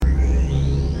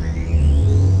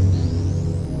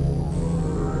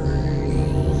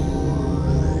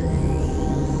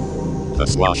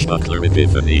Swashbuckler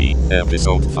Epiphany,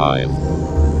 Episode 5.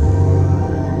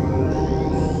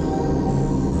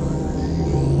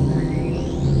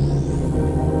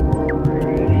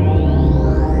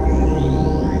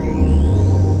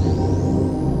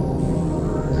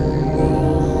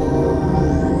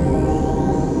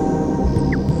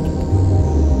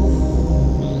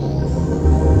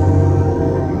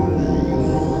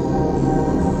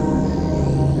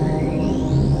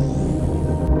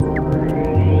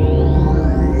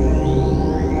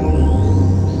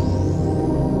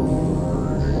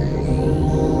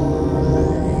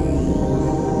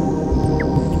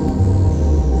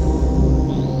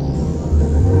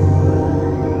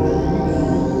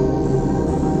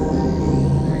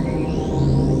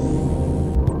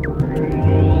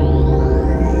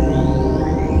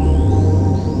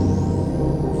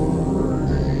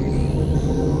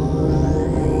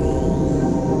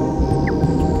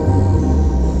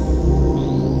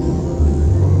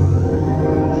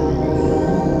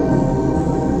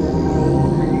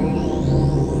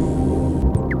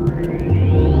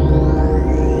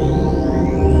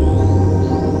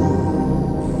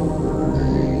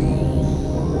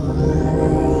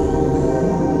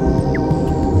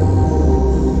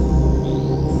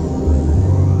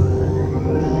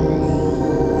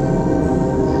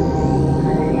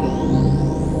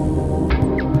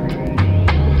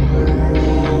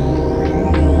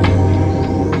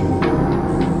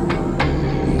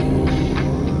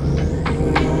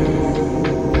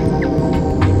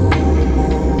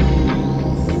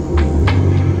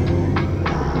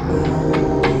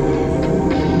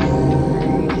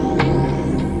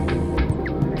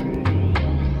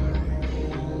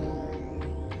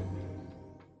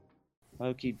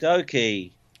 Okie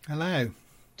dokie. Hello.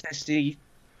 Testy.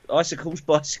 Bicycles,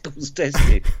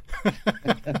 tested. You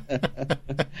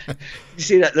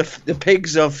see that the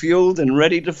pigs are fueled and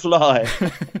ready to fly.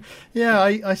 Yeah,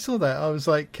 I saw that. I was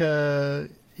like, yeah.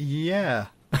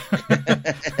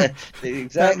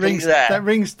 Exactly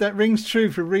that rings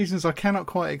true for reasons I cannot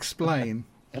quite explain.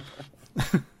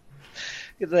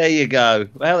 There you go.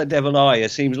 How the devil are you?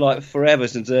 Seems like forever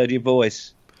since I heard your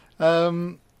voice.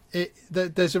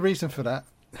 There's a reason for that.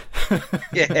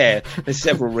 Yeah, there's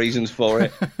several reasons for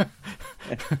it.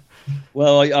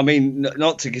 Well, I mean,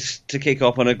 not to kick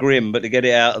off on a grim, but to get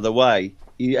it out of the way,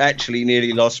 you actually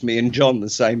nearly lost me and John the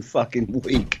same fucking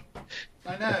week.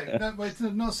 I know. No, it's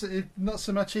not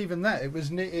so much even that. It was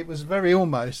very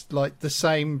almost like the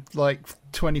same, like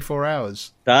 24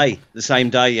 hours. The same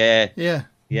day, yeah. Yeah.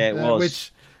 Yeah, it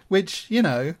was. Which you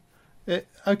know.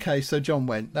 Okay, so John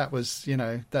went. That was,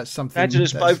 that's something. Imagine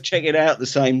us both check it out the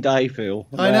same day, Phil.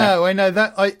 I know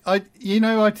that. I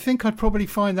think I'd probably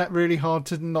find that really hard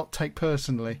to not take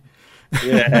personally.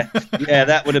 Yeah,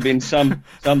 that would have been some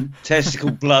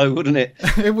testicle blow, wouldn't it?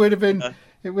 It would have been.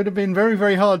 It would have been very,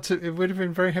 very hard to. It would have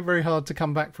been very, very hard to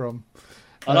come back from.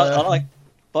 I like,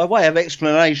 by way of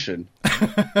explanation,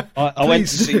 I went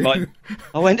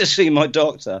to see my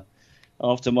doctor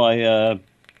after my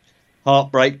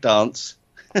heartbreak dance.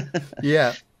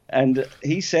 Yeah. And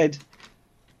he said,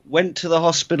 went to the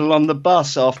hospital on the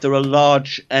bus after a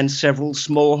large and several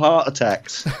small heart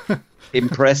attacks.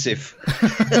 Impressive.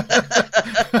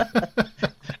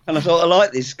 And I thought, I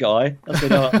like this guy. I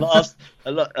said,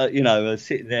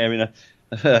 sitting there in a,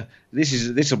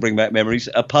 this will bring back memories,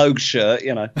 a Pogue shirt,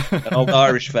 an old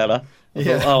Irish fella. I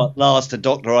thought, at last a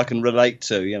doctor I can relate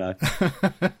to,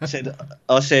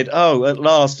 I said, oh, at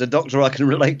last a doctor I can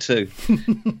relate to.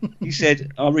 He said,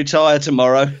 I'll retire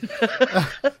tomorrow.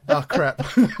 Oh, crap.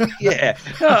 Yeah.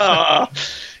 Oh,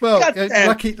 well,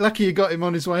 lucky you got him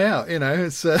on his way out,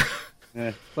 It's,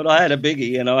 yeah. But I had a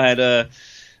biggie, and I had a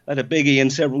biggie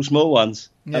and several small ones.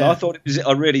 Yeah. And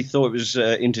I really thought it was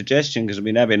indigestion because I've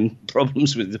been having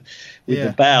problems with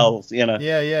the bowels,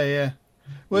 Yeah.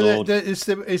 Well, there's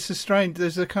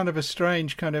a kind of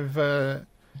strange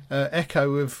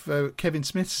echo of Kevin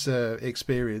Smith's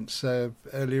experience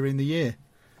earlier in the year.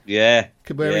 Yeah,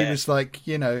 where he was like,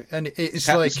 and it's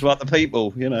happens like to other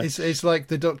people, It's like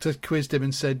the doctor quizzed him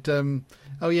and said,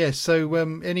 "Oh yes, so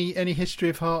any history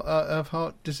of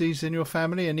heart disease in your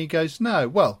family?" And he goes, "No.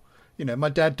 Well, my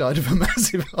dad died of a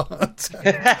massive heart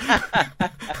attack."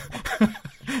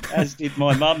 As did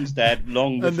my mum's dad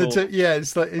long before. And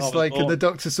it's like and the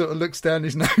doctor sort of looks down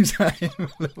his nose at him a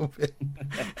little bit.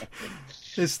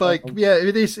 It's like,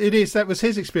 it is. That was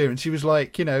his experience. He was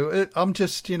like, I've got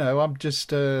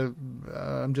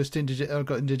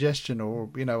indigestion, or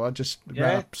I just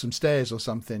ran up some stairs or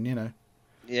something,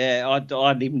 Yeah, I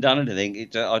hadn't even done anything.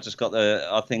 I just got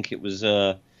I think it was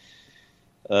a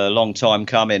long time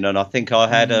coming, and I think I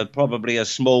had probably a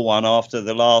small one after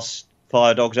the last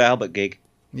Fire Dogs Albert gig.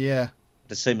 Yeah.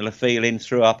 A similar feeling,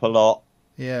 threw up a lot.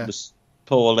 Yeah. Was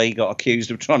poorly, got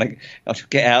accused of trying to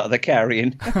get out of the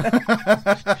carrying.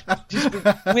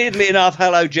 Weirdly enough,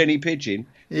 hello Jenny Pigeon.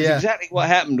 It's exactly what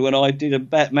happened when I did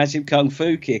a massive kung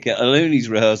fu kick at a Looney's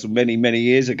rehearsal many, many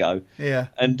years ago. Yeah.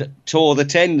 And tore the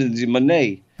tendons in my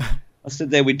knee. I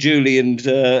stood there with Julie and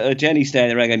Jenny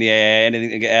standing around going, yeah,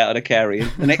 anything to get out of the carrying.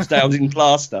 The next day I was in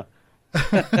plaster.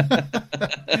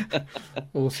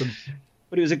 Awesome.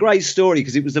 But it was a great story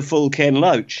because it was the full Ken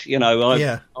Loach. You know,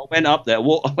 I went up there.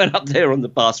 I went up there on the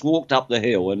bus, walked up the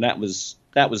hill, and that was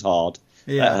hard.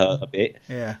 Yeah. That hurt a bit.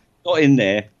 Yeah. Got in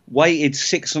there, waited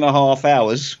 6.5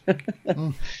 hours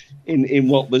in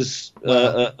what was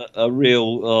a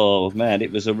real. Oh man,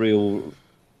 it was a real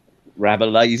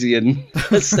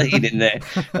Rabelaisian scene in there.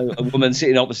 A woman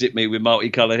sitting opposite me with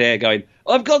multicoloured hair going,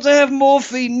 I've got to have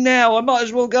morphine now. I might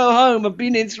as well go home. I've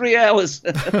been in 3 hours.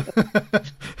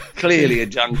 Clearly a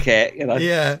junket, you know.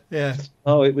 Yeah, yeah.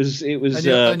 Oh, it was.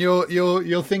 And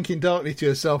you're thinking darkly to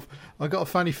yourself, I got a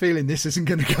funny feeling this isn't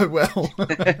going to go well.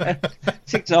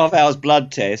 6.5 hours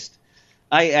blood test.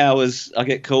 8 hours I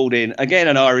get called in. Again,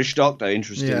 an Irish doctor,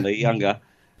 interestingly, younger.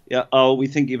 Yeah. Oh, we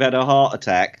think you've had a heart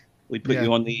attack. We put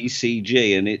you on the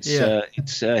ECG, and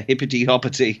it's hippity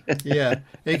hoppity. Yeah,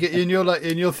 and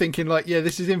you're thinking like,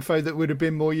 this is info that would have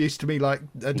been more use to me like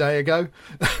a day ago.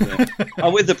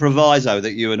 With the proviso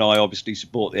that you and I obviously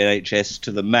support the NHS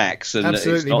to the max, and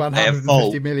absolutely, it's not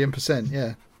 150 million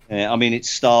 %. Yeah. I mean, it's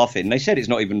staffing. They said it's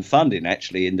not even funding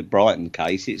actually in the Brighton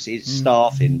case. It's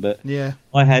staffing, but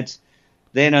I had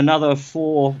then another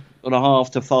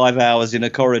 4.5 to 5 hours in a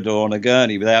corridor on a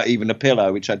gurney without even a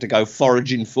pillow, which I had to go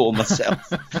foraging for myself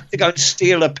to go and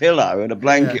steal a pillow and a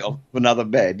blanket off another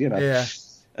bed, you know. Yeah.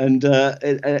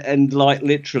 And like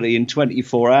literally in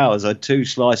 24 hours, I had 2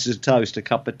 slices of toast, a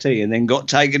cup of tea, and then got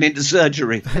taken into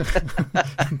surgery.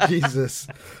 Jesus.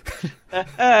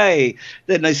 Hey,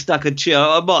 then they stuck a chair.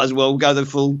 I might as well go the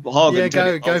full hog. Yeah,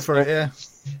 go for it. Yeah.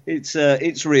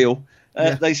 It's real.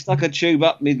 They stuck a tube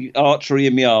up my artery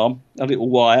in my arm, a little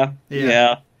wire.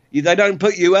 Yeah. They don't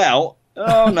put you out.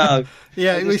 Oh no.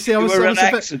 Yeah, we see. I was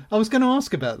going to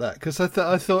ask about that because I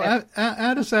thought,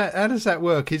 how does that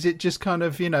work? Is it just kind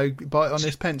of bite on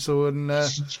this pencil and?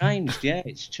 It's changed. Yeah,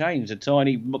 it's changed. A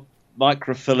tiny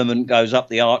microfilament goes up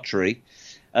the artery.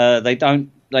 They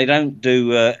don't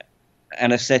do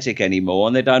anaesthetic anymore,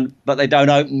 and they don't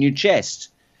open your chest.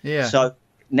 Yeah. So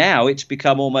now it's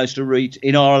become almost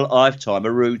in our lifetime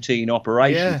a routine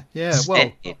operation. Yeah.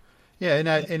 Well. Yeah,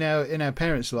 in our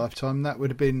parents' lifetime, that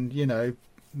would have been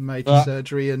major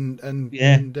surgery and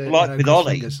like with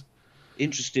Ollie. Fingers.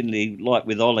 Interestingly, like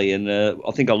with Ollie, and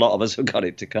I think a lot of us have got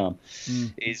it to come.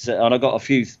 Is and I got a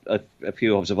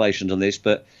few observations on this,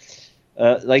 but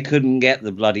they couldn't get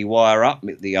the bloody wire up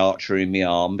the artery in my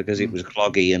arm because it was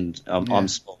cloggy, and I'm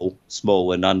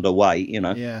small and underweight,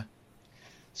 Yeah.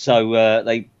 So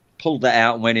they pulled that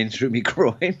out and went in through my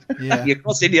groin. Yeah. You're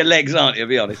crossing your legs, aren't you? To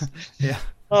be honest. Yeah.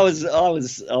 I was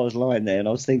lying there and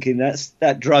I was thinking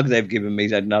that drug they've given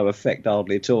me's had no effect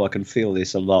hardly at all. I can feel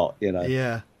this a lot,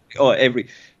 Yeah.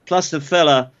 Plus the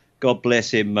fella, God bless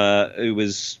him, who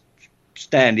was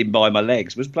standing by my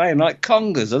legs was playing like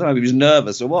congas. I don't know if he was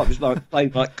nervous or what. He was like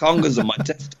playing like congas on my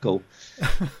testicle.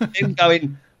 Him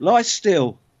going, lie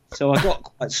still. So I got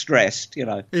quite stressed,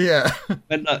 Yeah.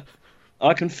 And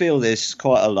I can feel this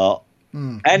quite a lot.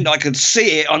 And I could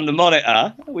see it on the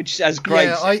monitor, which has great.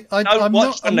 Yeah, I'm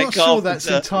not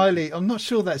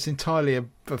sure that's entirely a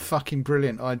fucking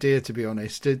brilliant idea, to be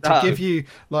honest. To give you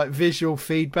like visual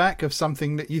feedback of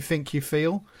something that you think you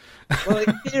feel. Well,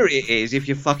 in theory it is if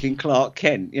you're fucking Clark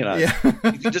Kent, Yeah. You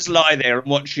can just lie there and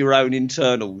watch your own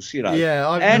internals, Yeah.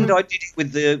 I did it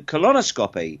with the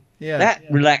colonoscopy. Yeah.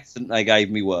 That relaxant they gave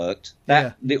me worked.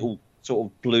 That little sort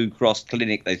of Blue Cross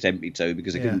clinic they sent me to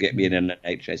because they couldn't get me in an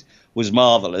NHS was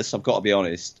marvellous, I've got to be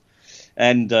honest,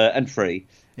 and free.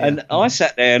 Yeah. And I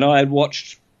sat there and I had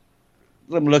watched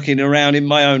them looking around in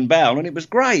my own bowel, and it was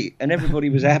great, and everybody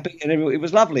was happy, and it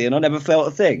was lovely, and I never felt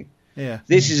a thing. Yeah.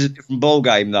 This is a different ball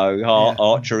game though,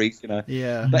 archery,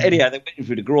 Yeah. But anyhow, they went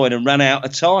through the groin and ran out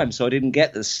of time, so I didn't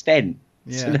get the stent.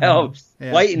 Yeah. So now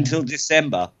wait until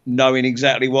December, knowing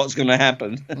exactly what's going to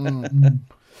happen.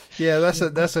 Yeah,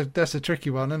 that's a tricky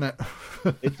one, isn't it?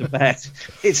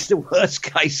 It's the worst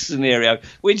case scenario,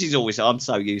 which is always, I'm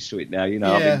so used to it now,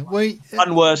 Yeah,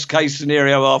 one worst case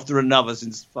scenario after another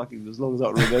since fucking as long as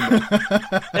I can remember.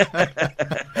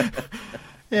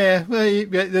 Yeah, well,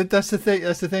 that's the thing.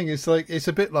 That's the thing. It's like it's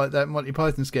a bit like that Monty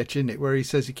Python sketch, isn't it? Where he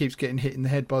says he keeps getting hit in the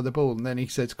head by the ball, and then he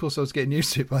says, "Of course, I was getting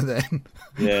used to it by then."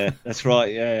 Yeah, that's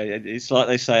right. Yeah, it's like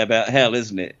they say about hell,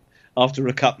 isn't it? after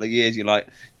a couple of years, you're like,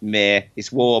 meh,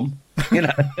 it's warm. You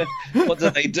know, what do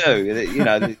they do? You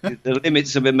know, the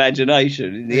limits of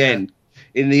imagination. In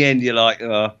the end, you're like,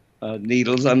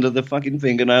 needles under the fucking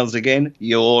fingernails again.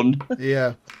 Yawn.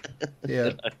 Yeah.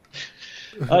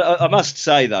 I must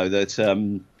say though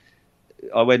that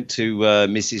I went to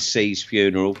Mrs. C's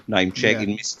funeral, name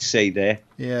checking Mrs. C there.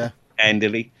 Yeah.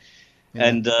 Handily. Yeah.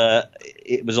 And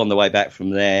it was on the way back from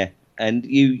there. And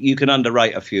you can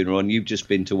underrate a funeral, and you've just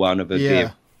been to one of her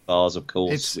beer bars, of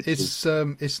course. It's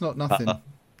not nothing.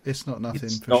 It's not nothing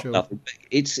it's for not sure. Nothing.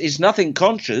 It's nothing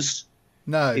conscious.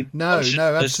 No,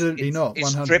 absolutely not.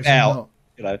 It's 100% a trip out. not.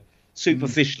 You know,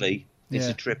 superficially, it's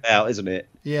a trip out, isn't it?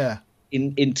 Yeah.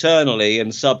 Internally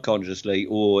and subconsciously,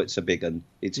 it's a big one.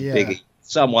 It's a biggie.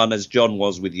 Someone, as John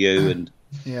was with you, and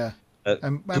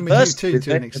and with you too,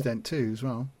 to an extent too, as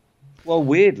well. Well,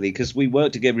 weirdly, because we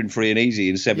worked together in Free and Easy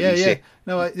in '76. Yeah.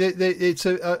 No,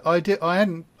 I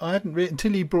hadn't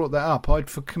until you brought that up. I'd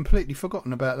completely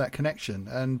forgotten about that connection,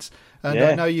 and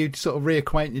I know you'd sort of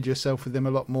reacquainted yourself with him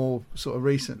a lot more sort of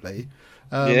recently.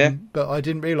 But I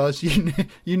didn't realise you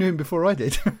knew him before I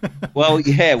did. Well,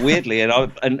 yeah, weirdly, and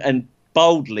I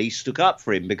boldly stuck up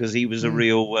for him because he was a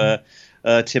real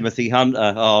Timothy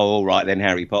Hunter. Oh, all right then,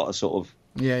 Harry Potter sort of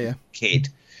kid.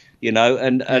 You know,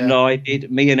 and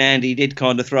me and Andy did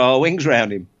kind of throw our wings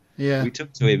around him. Yeah. We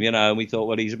took to him, you know, and we thought,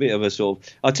 well, he's a bit of a sort of...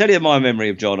 I'll tell you my memory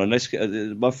of John,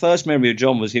 and my first memory of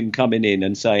John was him coming in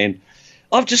and saying,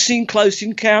 I've just seen Close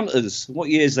Encounters. What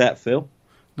year is that, Phil?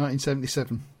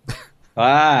 1977.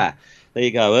 There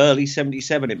you go. Early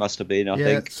 77 it must have been, I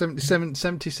think.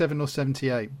 77 or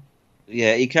 78.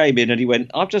 Yeah, he came in and he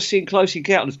went, I've just seen Close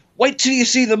Encounters. Wait till you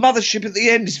see the mothership at the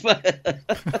end.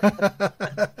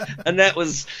 And that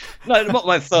was, not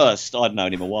my first. I'd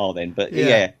known him a while then, but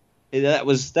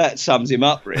that sums him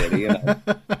up really. You know,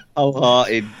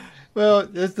 wholehearted. Well,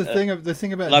 there's the thing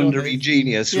about blundery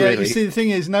genius. Yeah, really. You see, the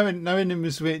thing is, knowing him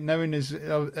as we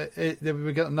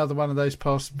got another one of those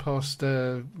past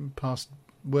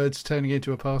words turning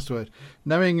into a past word.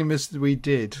 Knowing him as we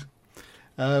did.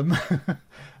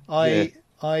 I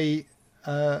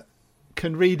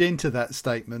can read into that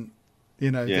statement,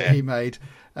 that he made,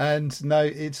 and no,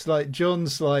 it's like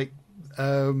John's like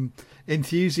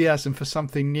enthusiasm for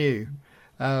something new,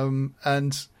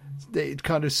 and it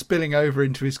kind of spilling over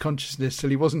into his consciousness till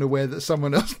he wasn't aware that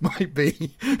someone else might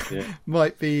be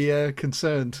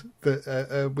concerned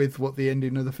with what the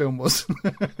ending of the film was.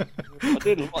 I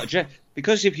did a lot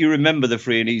because if you remember the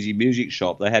Free and Easy Music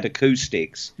Shop, they had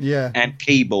acoustics and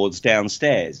keyboards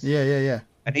downstairs. Yeah.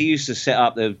 And he used to set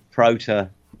up the Proto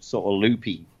sort of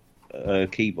loopy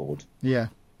keyboard. Yeah.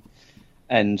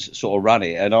 And sort of run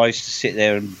it. And I used to sit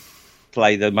there and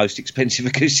play the most expensive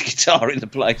acoustic guitar in the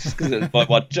place because it was my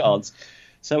one chance.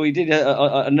 So we did,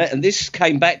 and this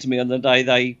came back to me on the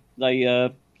day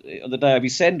on the day of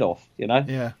his send off.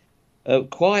 Yeah.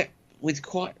 With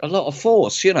quite a lot of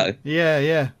force. Yeah.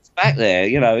 It's back there.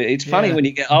 It's funny when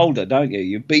you get older, don't you?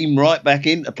 You beam right back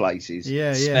into places.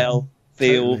 Yeah. Smell,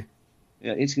 feel. Totally.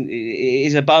 It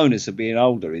is a bonus of being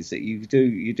older. Is that you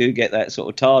do get that sort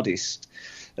of TARDIS.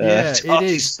 It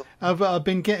is. I've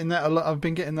been getting that a lot. I've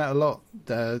been getting that a lot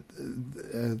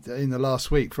in the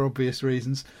last week for obvious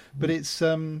reasons. But it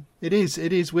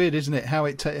is weird, isn't it? How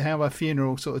how a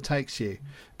funeral sort of takes you,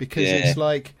 because it's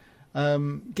like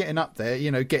getting up there.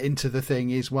 Getting to the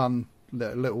thing is one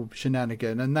little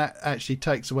shenanigan, and that actually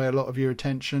takes away a lot of your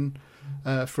attention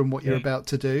from what you're about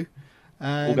to do.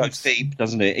 All goes deep,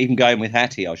 doesn't it? Even going with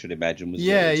Hattie, I should imagine.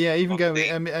 Even going with,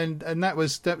 and that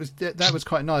was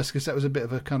quite nice because that was a bit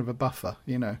of a kind of a buffer,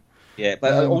 Yeah,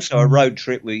 but also a road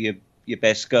trip with your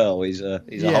best girl is a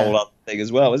whole other thing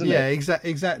as well, isn't it? Yeah,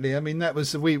 exactly. I mean, that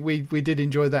was we did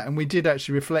enjoy that, and we did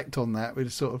actually reflect on that. We were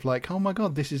sort of like, oh my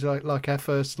god, this is like our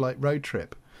first road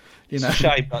trip. It's a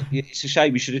shame. It's a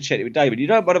shame. You should have checked it with David. You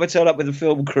don't want to turn up with a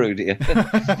film crew, do you?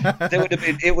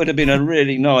 It would have been a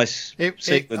really nice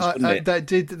sequence, wouldn't it? That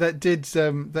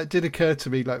did occur to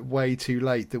me way too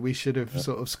late that we should have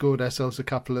sort of scored ourselves a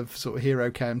couple of sort of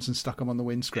hero cams and stuck them on the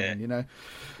windscreen,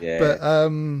 Yeah.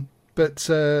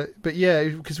 But yeah,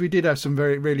 because we did have some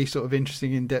really sort of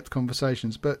interesting in-depth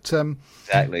conversations. But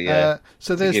exactly, yeah.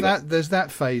 So there's that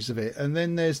phase of it, and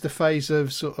then there's the phase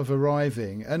of sort of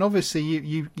arriving, and obviously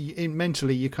you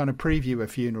mentally you kind of preview a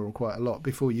funeral quite a lot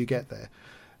before you get there.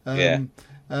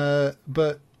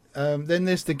 But then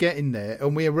there's the getting there,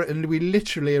 and we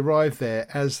literally arrived there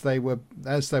as they were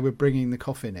bringing the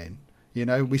coffin in.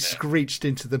 We screeched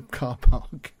into the car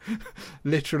park,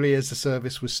 literally as the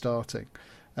service was starting.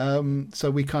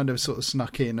 So we kind of sort of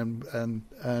snuck in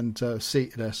and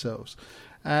seated ourselves,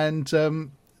 and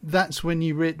that's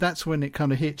when that's when it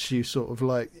kind of hits you, sort of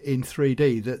like in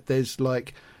 3D, that there's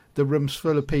like the room's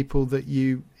full of people that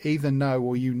you either know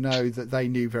or that they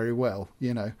knew very well,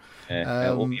 you know.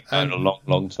 Yeah, you've known a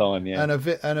long time, yeah. And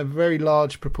a very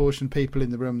large proportion of people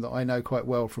in the room that I know quite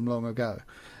well from long ago.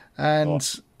 And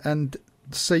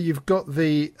so you've got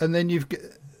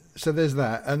so there's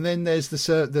that, and then there's the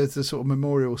sort of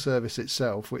memorial service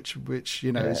itself, which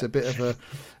you know is a bit of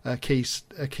a key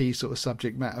sort of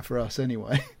subject matter for us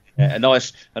anyway. Yeah, a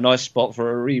nice spot for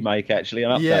a remake, actually.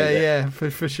 An update. Yeah, for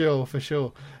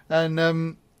sure.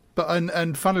 And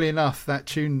but funnily enough, that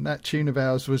tune of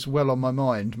ours was well on my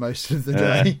mind most of the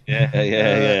day.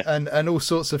 Yeah. And all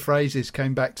sorts of phrases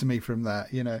came back to me from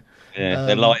that, you know. Yeah,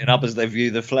 they're lighting up as they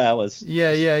view the flowers.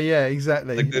 Yeah,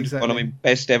 exactly. The good exactly. one. I mean,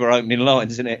 best ever opening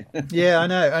lines, isn't it? Yeah, I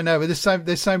know. But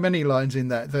there's so many lines in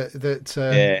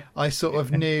that I sort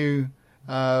of knew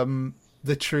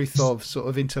the truth of, sort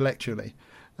of intellectually.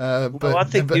 But I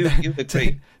think you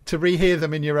agree. To rehear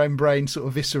them in your own brain sort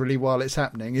of viscerally while it's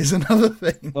happening is another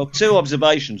thing. Well, two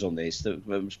observations on this that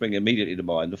spring immediately to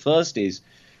mind. The first is,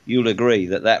 you'll agree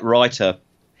that writer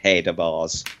head of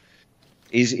ours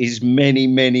is many,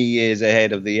 many years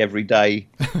ahead of the everyday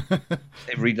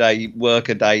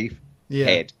workaday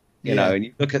head. You know, and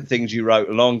you look at things you wrote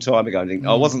a long time ago and think,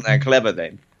 I wasn't that clever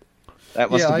then.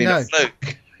 That must have been a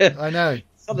fluke. I know.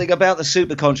 Something about the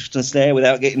superconsciousness there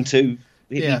without getting too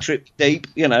tripped deep,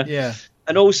 you know. Yeah.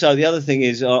 And also, the other thing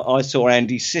is, I saw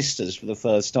Andy's Sisters for the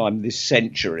first time this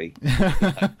century.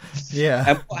 Yeah.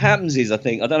 And what happens is, I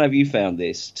don't know if you found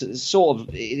this, things sort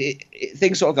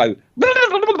of go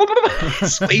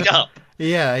speed up.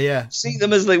 Yeah. See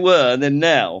them as they were, and then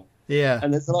now. Yeah.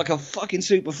 And it's like a fucking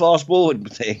super fast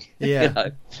forward thing. Yeah. You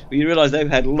know? But you realise they've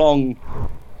had long,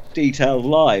 detailed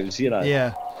lives, you know.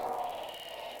 Yeah.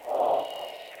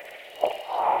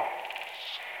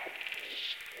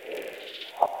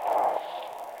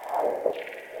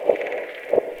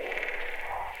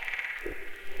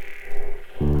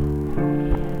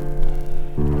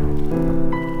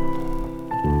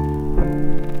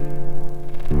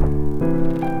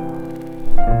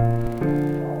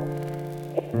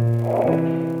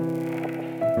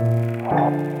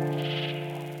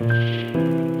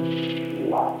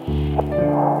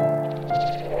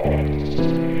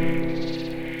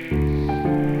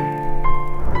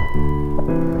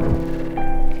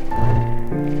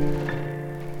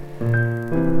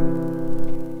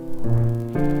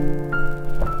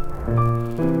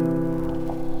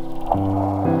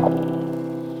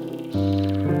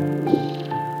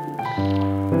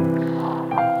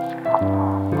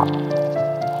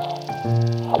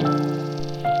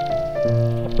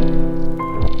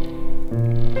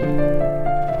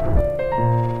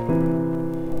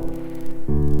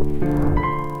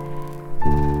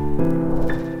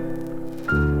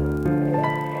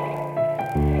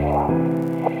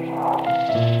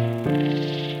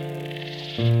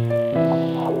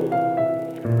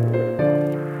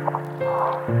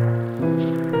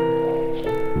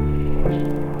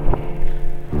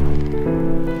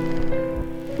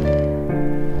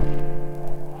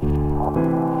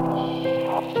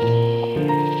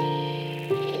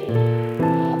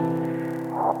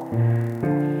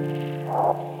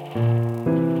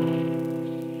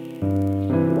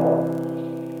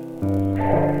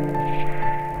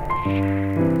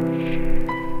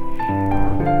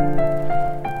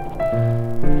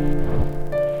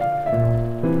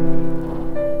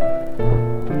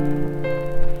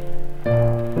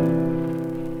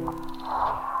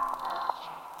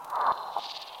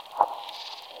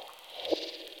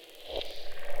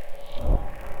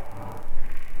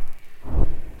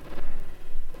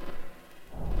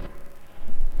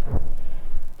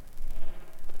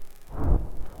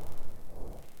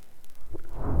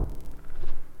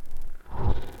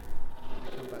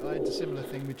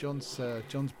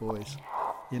 John's Boys,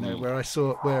 you know,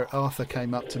 where Arthur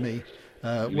came up to me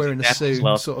wearing a suit,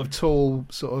 sort of tall,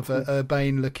 sort of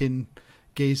urbane looking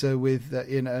geezer with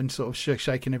you know, and sort of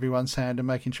shaking everyone's hand and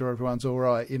making sure everyone's all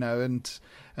right, you know,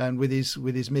 and with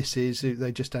his missus, who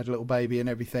they just had a little baby and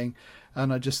everything,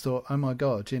 and I just thought, oh my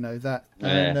God, you know that,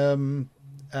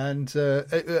 and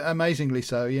amazingly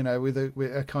so, you know, with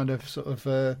a kind of sort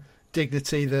of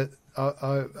dignity that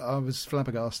I was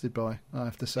flabbergasted by, I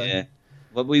have to say. Yeah.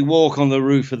 But we walk on the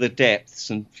roof of the depths,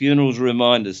 and funerals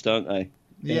remind us, don't they?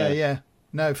 Yeah.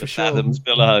 No, for sure. Fathoms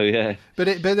below, yeah. But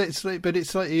it's like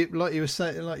you were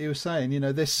saying, you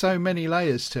know, there's so many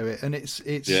layers to it, and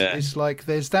it's like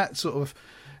there's that sort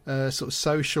of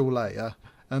social layer,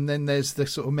 and then there's the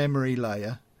sort of memory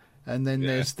layer, and then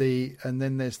there's the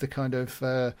kind of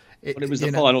it was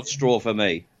the final straw for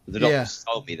me. The doctors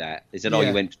told me that. They said, "Oh,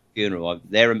 you went to the funeral." I'm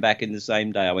there and back in the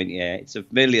same day. I went, "Yeah, it's a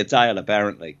familiar tale,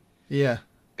 apparently." Yeah.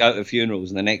 Go to funerals,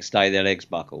 and the next day their legs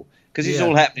buckle because it's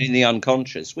all happening in the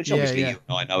unconscious, which obviously you and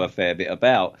I know a fair bit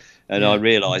about. And I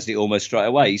realised it almost straight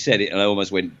away. He said it, and I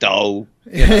almost went dull.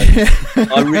 You know?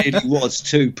 I really was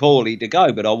too poorly to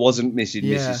go, but I wasn't missing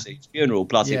Mrs. C's funeral.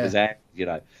 Plus, it was out, you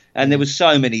know, and there was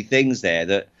so many things there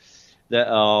that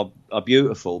are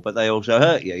beautiful, but they also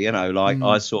hurt you, you know. Like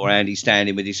I saw Andy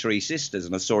standing with his 3 sisters,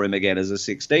 and I saw him again as a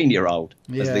 16-year-old,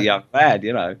 as the young lad,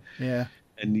 you know. Yeah.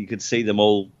 And you could see them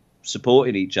all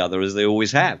supporting each other as they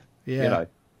always have, you know.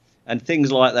 And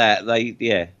things like that,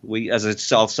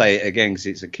 I'll say it again because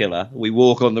it's a killer. We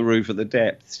walk on the roof of the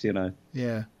depths, you know.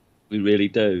 Yeah. We really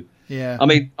do. Yeah. I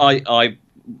mean, I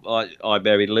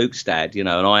buried Luke's dad, you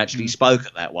know, and I actually spoke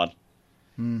at that one.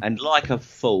 And like a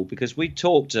fool, because we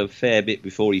talked a fair bit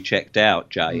before he checked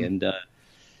out, Jay, and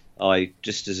I,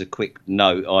 just as a quick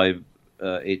note,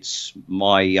 it's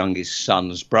my youngest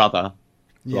son's brother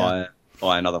by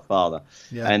another father.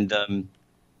 Yeah. And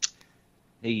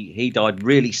he died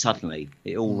really suddenly.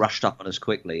 It all rushed up on us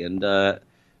quickly, and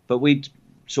but we'd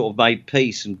sort of made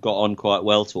peace and got on quite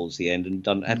well towards the end,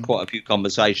 and had quite a few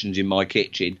conversations in my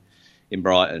kitchen in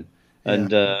Brighton,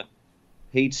 and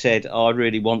he'd said, "I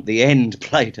really want the end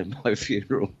played at my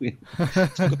funeral."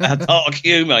 Talk about dark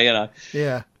humour, you know.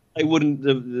 Yeah. They wouldn't.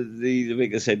 The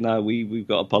vicar said, "No, we've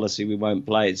got a policy. We won't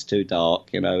play. It's too dark,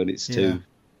 you know, and it's too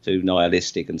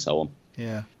nihilistic and so on."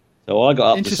 Yeah. So I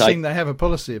got up Interesting to say, they have a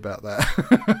policy about that.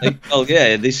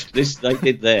 This they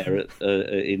did there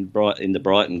in the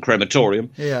Brighton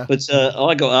crematorium. Yeah. But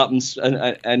I got up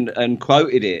and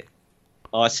quoted it.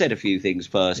 I said a few things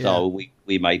first. Yeah.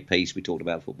 We made peace. We talked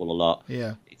about football a lot.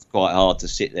 Yeah. It's quite hard to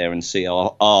sit there and see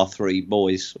our 3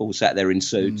 boys all sat there in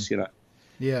suits, you know.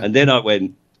 Yeah. And then I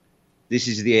went, "This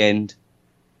is the end.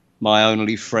 My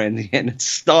only friend," and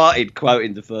started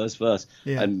quoting the first verse,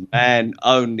 and man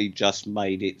only just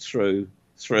made it through,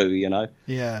 you know.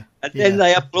 Yeah. And then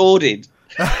they applauded.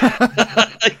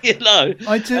 You know.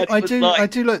 I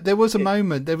do look, there was a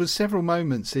moment, there was several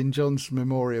moments in John's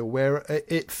memorial where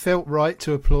it felt right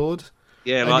to applaud.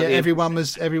 Yeah, like everyone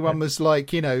was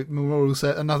like, you know,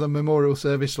 another memorial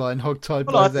service line, hogtied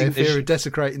by their fear of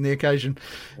desecrating the occasion.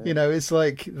 Yeah. You know, it's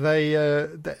like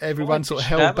everyone sort of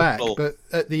held back, applause. But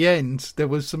at the end there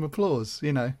was some applause.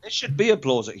 You know, there should be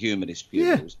applause at humanist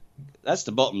funerals. Yeah. That's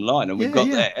the bottom line, and we've got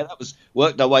there. That was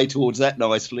worked our way towards that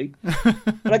nicely.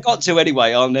 But I got to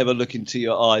anyway. I'll never look into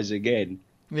your eyes again.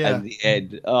 Yeah. And the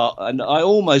end. And I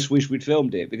almost wish we'd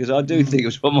filmed it because I do think it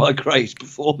was one of my greatest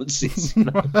performances. You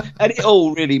know? And it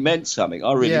all really meant something.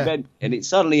 I really meant, and it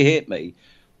suddenly hit me.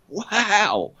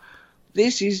 Wow,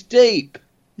 this is deep.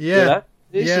 Yeah.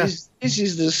 You know? This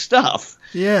is the stuff.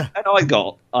 Yeah. And I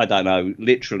got, I don't know,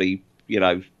 literally, you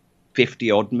know,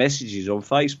 50 odd messages on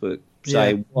Facebook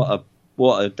saying what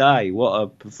a day, what a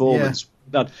performance.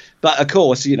 Yeah. But of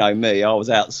course, you know me, I was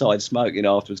outside smoking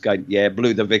afterwards going,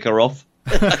 blew the vicar off.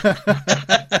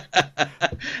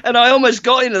 And I almost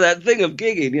got into that thing of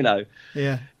gigging, you know.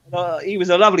 Yeah. He was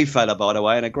a lovely fella, by the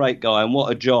way, and a great guy, and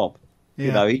what a job. Yeah.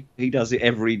 You know, he does it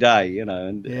every day, you know,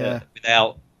 and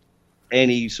without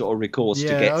any sort of recourse to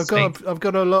get sick. I've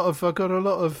got a lot of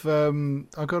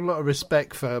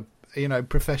respect for, you know,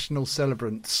 professional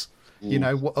celebrants, you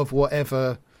know, of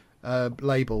whatever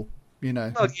label, you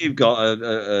know. Well, you've got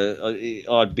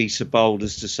I'd be so bold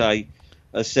as to say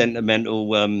a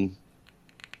sentimental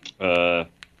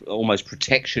almost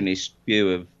protectionist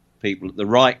view of people, the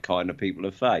right kind of people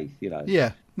of faith, you know.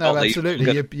 Yeah, no, absolutely.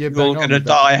 You're going to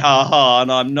die, ha,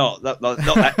 and I'm not. Not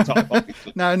that type of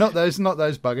people. No, not those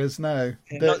buggers. No,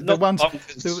 the ones.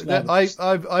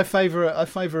 I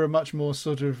favour a much more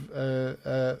sort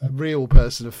of real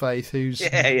person of faith whose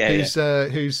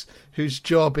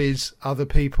job is other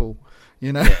people.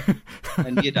 You know,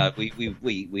 and you know,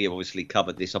 we obviously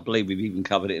covered this. I believe we've even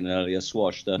covered it in an earlier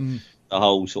swash. The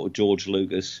whole sort of George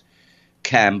Lucas,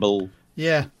 Campbell,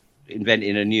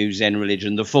 inventing a new Zen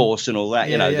religion, the Force, and all that.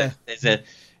 You know,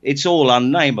 it's all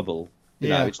unnameable. You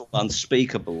know, it's all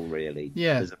unspeakable, really.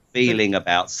 Yeah, there's a feeling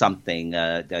about something,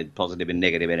 positive and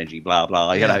negative energy, blah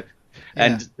blah. You know,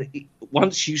 and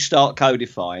once you start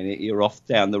codifying it, you're off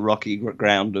down the rocky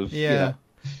ground of you know,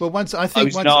 well, once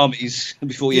armies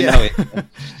before you know it.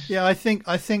 Yeah, I think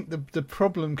the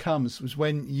problem comes was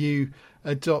when you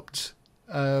adopt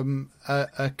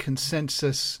a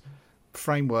consensus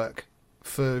framework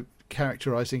for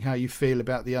characterising how you feel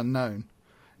about the unknown.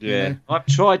 Yeah, you know? I've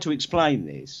tried to explain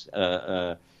this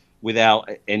without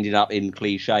ending up in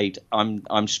cliched,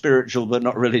 I'm spiritual but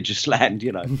not religious land,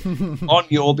 on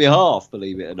your behalf,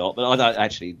 believe it or not. But I don't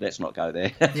actually. Let's not go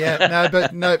there.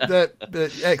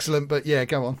 but excellent. But yeah,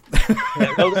 go on.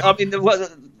 Well, I mean,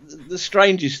 the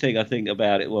strangest thing I think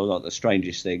about it, well, not the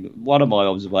strangest thing. One of my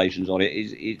observations on it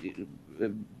is it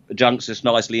junks us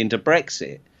nicely into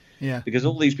Brexit. Yeah. Because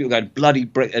all these people going bloody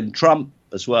Brexit and Trump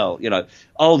as well,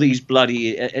 all these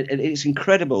bloody. It's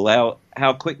incredible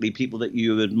how quickly people that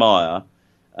you admire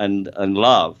and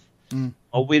love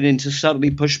are willing to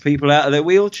suddenly push people out of their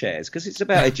wheelchairs because it's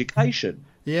about education.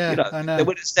 Yeah, I know. They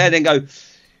wouldn't stand there and go,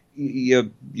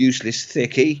 "You useless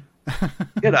thickie,"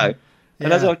 And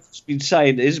as I've been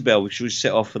saying to Isabel, she was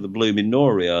set off for the blooming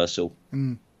Nora rehearsal.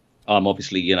 I'm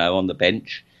obviously, on the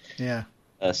bench. Yeah.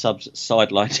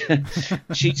 Sidelined.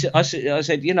 I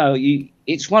said,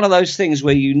 it's one of those things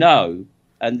where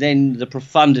and then the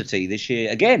profundity this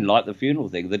year, again, like the funeral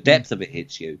thing, the depth of it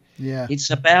hits you. Yeah. It's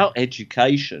about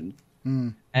education.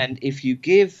 And if you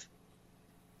give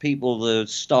people the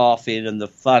staffing and the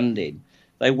funding,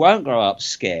 they won't grow up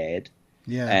scared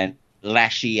and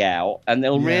lashy out, and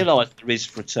they'll realise there is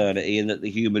fraternity and that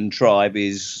the human tribe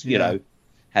is,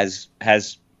 has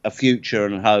a future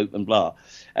and hope and blah.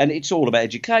 And it's all about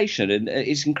education, and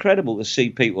it's incredible to see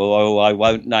people, I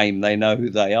won't name, they know who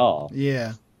they are.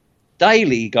 Yeah.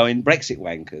 Daily going Brexit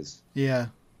wankers. Yeah.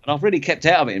 And I've really kept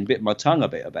out of it and bit my tongue a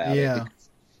bit about it. Yeah.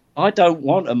 I don't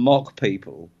want to mock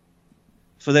people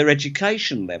for their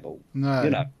education level.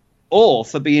 No. Or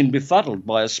for being befuddled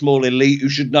by a small elite who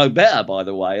should know better, by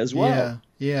the way, as well.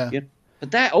 Yeah.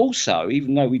 But that also,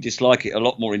 even though we dislike it a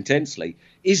lot more intensely,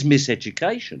 is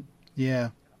miseducation.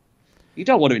 Yeah. You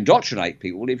don't want to indoctrinate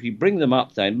people if you bring them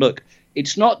up saying, look,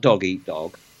 it's not dog eat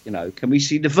dog. Can we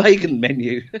see the vegan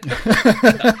menu?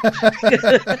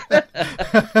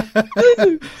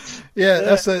 Yeah,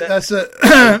 that's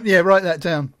a yeah, write that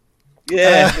down.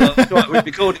 Yeah, that's right, we've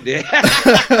recorded it.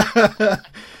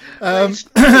 It's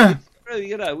true,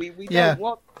 we don't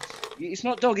want. It's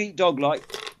not dog eat dog like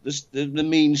the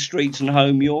mean streets and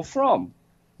home you're from.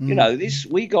 This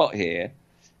we got here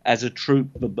as a troop.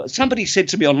 Somebody said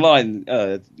to me online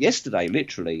yesterday,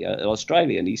 literally, an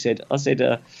Australian. I said,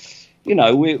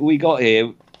 we got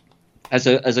here as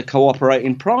a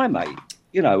cooperating primate.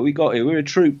 We got here. We're a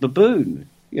troop baboon.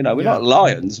 We're not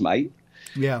lions, mate.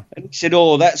 Yeah. And he said,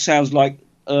 that sounds like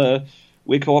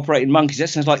we're cooperating monkeys. That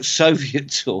sounds like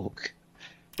Soviet talk.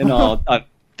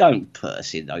 Don't put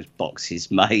us in those boxes,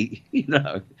 mate.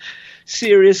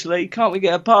 Seriously, can't we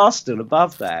get a past and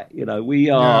above that?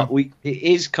 It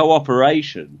is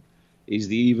cooperation is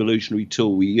the evolutionary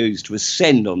tool we use to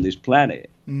ascend on this planet.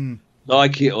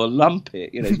 Like it or lump it.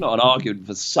 It's not an argument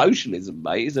for socialism,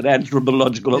 mate. It's an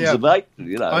anthropological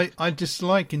observation, I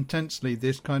dislike intensely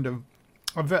this kind of...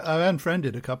 I've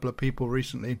unfriended a couple of people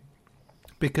recently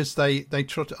because they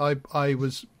I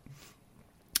was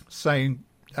saying,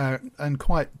 and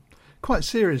quite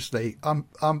seriously,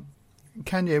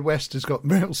 Kanye West has got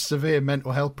real severe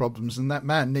mental health problems, and that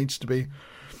man needs to be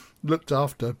looked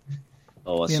after.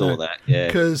 Oh, I saw that. Yeah,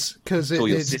 because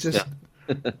it's just.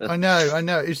 I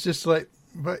know. It's just like,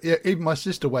 but yeah, even my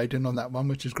sister weighed in on that one,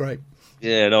 which is great.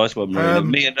 Yeah, nice one, Marina.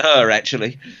 Me and her,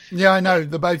 actually. Yeah, I know.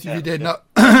 The both of you did. No,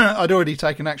 I'd already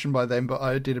taken action by then, but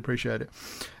I did appreciate it.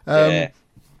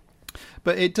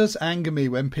 But it does anger me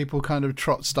when people kind of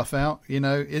trot stuff out.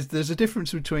 There's a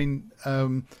difference between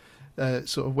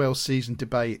sort of well-seasoned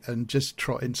debate and just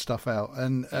trotting stuff out,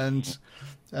 and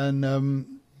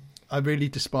I really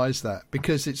despise that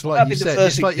because it's like you said.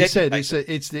 It's like you said.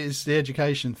 It's the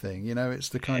education thing. It's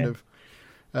the kind of,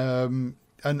 and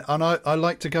I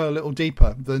like to go a little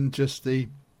deeper than just the.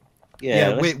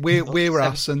 We're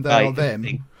us and they are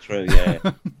them. True.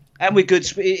 Yeah, and we're good.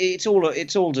 It's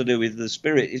all to do with the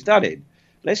spirit it's done in.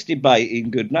 Let's debate in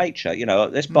good nature.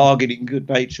 Let's bargain in good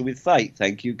nature with fate.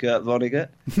 Thank you, Kurt Vonnegut.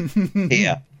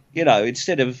 Here.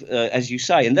 Instead of, as you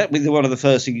say, and that was one of the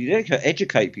first things you do,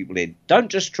 educate people in. Don't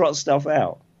just trot stuff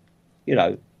out.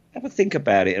 Have a think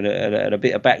about it and a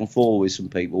bit of back and forth with some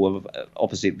people with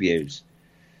opposite views.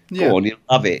 Go on, you'll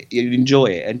love it. You'll enjoy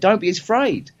it. And don't be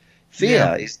afraid.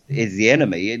 Fear is the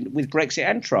enemy. And with Brexit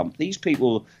and Trump, these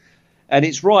people... And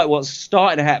it's right, what's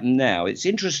starting to happen now, it's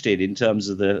interesting in terms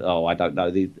of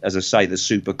as I say, the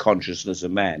super consciousness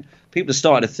of man. People are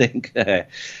starting to think,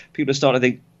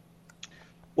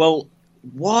 well,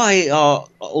 why do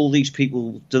all these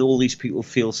people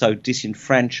feel so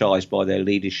disenfranchised by their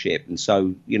leadership and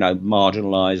so,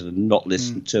 marginalised and not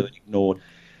listened to and ignored?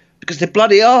 Because they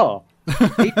bloody are.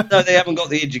 Even though they haven't got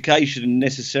the education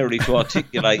necessarily to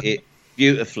articulate it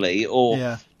beautifully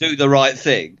or do the right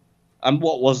thing. And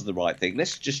what was the right thing?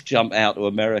 Let's just jump out to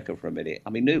America for a minute. I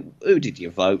mean, who did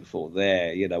you vote for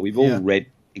there? You know, we've all read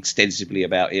extensively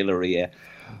about Hillary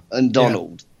and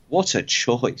Donald. What a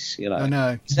choice, you know. I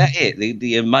know. Is that it?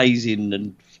 The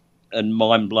amazing and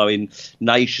mind-blowing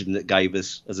nation that gave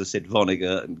us, as I said,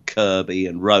 Vonnegut and Kirby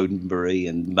and Roddenberry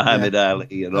and Muhammad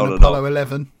Ali and on Apollo and on.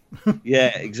 11.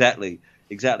 Yeah, exactly.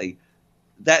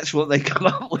 That's what they come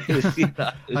up with. You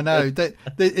know? I know that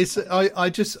it's.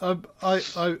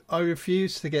 I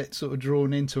refuse to get sort of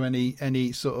drawn into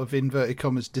any sort of inverted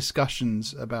commas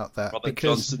discussions about that. Robert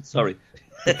Johnson, sorry.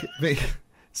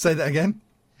 Say that again.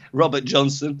 Robert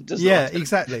Johnson.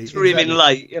 Exactly. Threw him in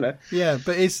late, you know. Yeah,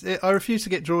 but I refuse to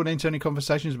get drawn into any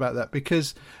conversations about that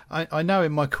because I know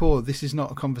in my core this is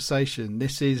not a conversation.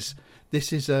 This is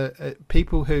a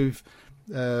people who've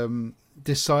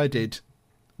decided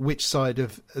which side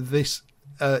of this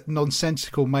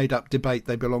nonsensical made-up debate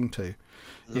they belong to.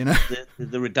 You know,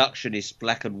 the reductionist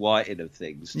black and whiting of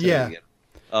things. Yeah. You.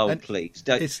 Oh, and please.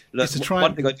 Don't,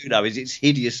 one thing I do know is it's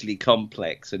hideously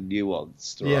complex and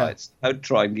nuanced, right? Yeah. Don't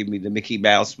try and give me the Mickey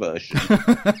Mouse version,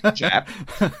 chap.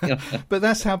 You know? But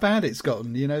that's how bad it's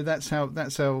gotten, you know, that's how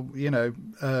you know,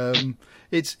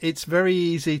 it's very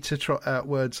easy to trot out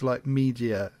words like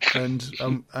media and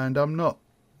I'm not,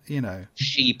 you know.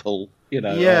 Sheeple. You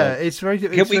know, it's very.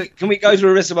 Can we go through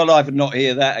the rest of my life and not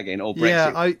hear that again? Or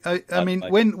Brexit? Yeah, I mean,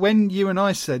 when you and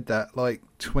I said that like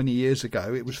 20 years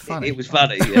ago, it was funny. It was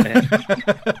funny, yeah.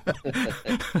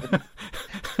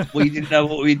 We didn't know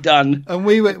what we'd done, and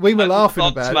we were laughing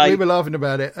about it. We were laughing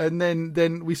about it, and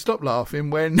then we stopped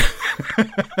laughing when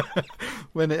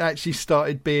when it actually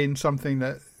started being something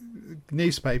that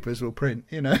newspapers will print.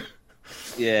 You know.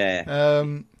 Yeah.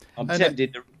 I'm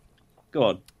tempted to. Go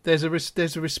on. There's a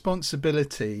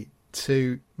responsibility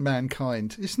to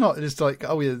mankind. It's not just like,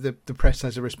 oh yeah, the press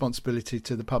has a responsibility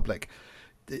to the public.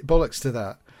 Bollocks to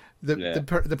that.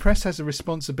 The press has a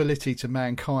responsibility to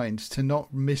mankind to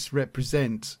not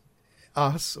misrepresent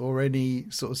us or any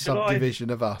sort of subdivision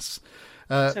of us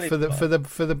for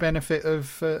the benefit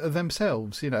of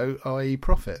themselves. You know, i.e.,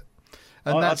 profit.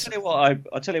 And I'll tell you what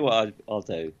I'll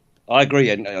do. I agree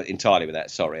entirely with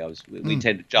that. Sorry, we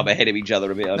tend to jump ahead of each other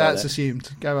a bit. That's assumed.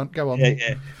 Go on.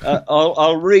 Yeah.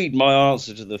 I'll read my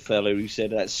answer to the fellow who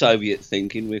said that Soviet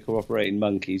thinking. We're cooperating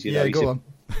monkeys. You know, go on.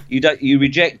 You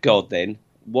reject God, then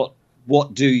what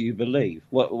do you believe?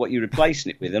 What you're replacing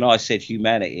it with? And I said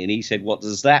humanity, and he said, what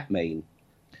does that mean?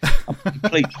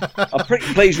 I'm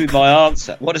pretty pleased with my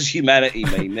answer. What does humanity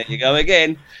mean? There you go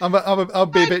again. I'll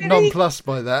be a bit nonplussed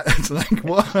by that. It's like,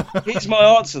 what? Here's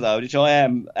my answer, though, which I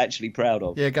am actually proud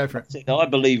of. Yeah, go for it. I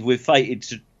believe we're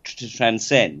fated to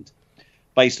transcend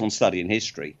based on studying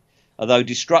history. Although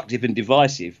destructive and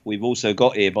divisive, we've also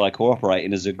got here by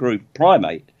cooperating as a group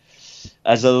primate.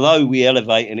 As although we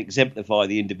elevate and exemplify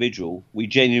the individual, we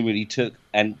genuinely took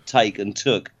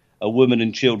a woman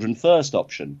and children first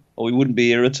option, or we wouldn't be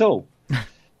here at all.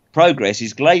 Progress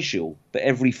is glacial, but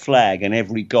every flag and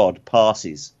every god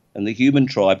passes, and the human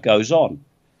tribe goes on.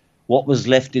 What was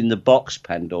left in the box,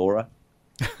 Pandora?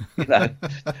 You know?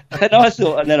 And I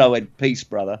thought, and then I went, peace,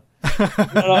 brother.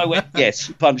 And I went,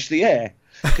 yes, punch the air.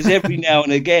 Because every now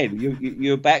and again,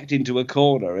 you're backed into a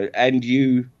corner, and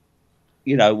you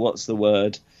know, what's the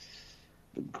word?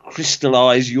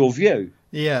 Crystallise your view.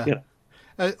 Yeah. You know?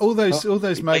 All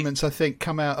those moments, I think,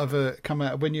 come out of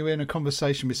when you're in a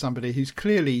conversation with somebody who's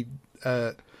clearly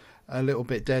a little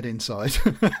bit dead inside.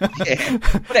 Yeah,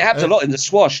 but it happens a lot in the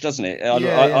swash, doesn't it? I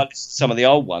listen to some of the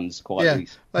old ones quite. Yeah,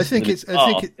 I think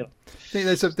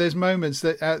there's moments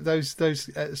that those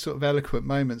sort of eloquent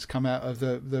moments come out of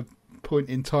the point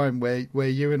in time where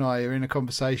you and I are in a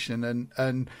conversation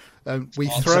and we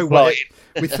throw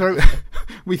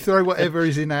whatever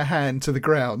is in our hand to the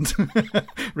ground,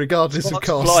 regardless of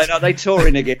cost. Are they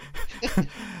touring again?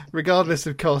 Regardless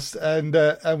of cost, and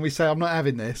we say, I'm not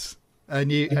having this,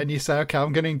 and you say, okay,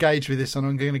 I'm going to engage with this, and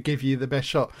I'm going to give you the best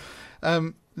shot.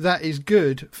 That is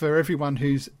good for everyone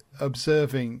who's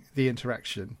observing the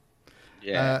interaction.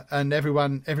 Yeah. And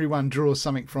everyone draws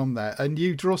something from that, and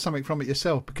you draw something from it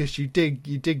yourself because you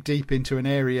dig deep into an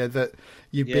area that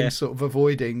you've been sort of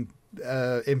avoiding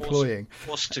employing.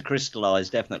 Forced to crystallise,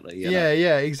 definitely. Yeah,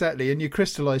 exactly. And you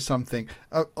crystallise something.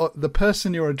 The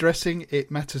person you're addressing, it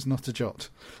matters not a jot.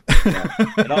 Yeah.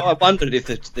 And I wondered if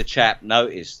the chap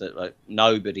noticed that like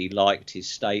nobody liked his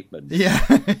statement. Yeah.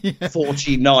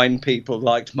 49 people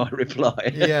liked my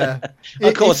reply. Yeah.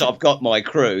 Of course, I've got my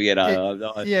crew, you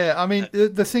know. I mean,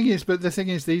 the thing is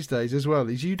these days as well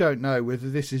is you don't know whether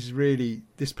this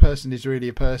person is really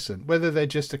a person, whether they're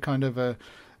just a kind of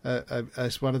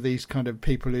as one of these kind of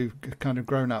people who've kind of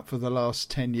grown up for the last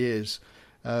 10 years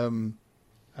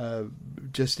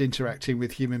just interacting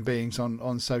with human beings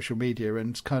on social media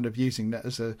and kind of using that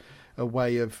as a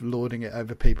way of lording it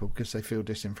over people because they feel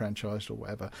disenfranchised or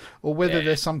whatever, or whether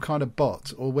there's some kind of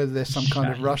bot, or whether there's some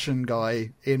kind of Russian guy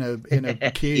in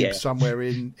a cube somewhere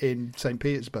in St.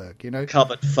 Petersburg, you know,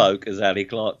 cupboard folk, as Ali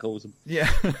Clark calls them. Yeah.